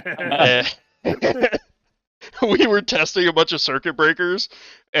 And we were testing a bunch of circuit breakers,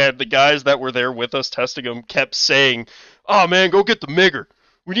 and the guys that were there with us testing them kept saying, "Oh man, go get the MIGger.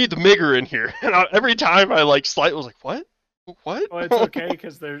 We need the MIGger in here." And every time I like slightly was like, "What? What?" Well, it's okay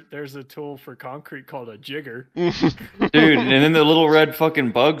because there's a tool for concrete called a jigger. Dude, and then the little red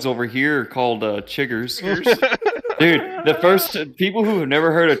fucking bugs over here called chiggers. Dude, the first people who have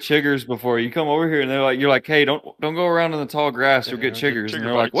never heard of chiggers before, you come over here and you're like, hey, don't go around in the tall grass, you'll get chiggers. Chigger And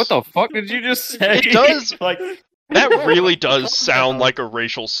they're like, bites. what the fuck did you just say? It does. like That really does sound like a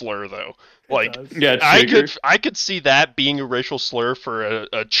racial slur, though. Like, does. yeah, I chigger. could see that being a racial slur for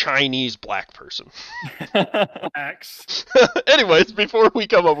a Chinese black person. Axe. Anyways, before we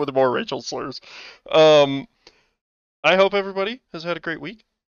come up with more racial slurs, I hope everybody has had a great week.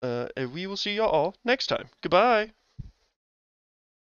 And we will see y'all next time. Goodbye.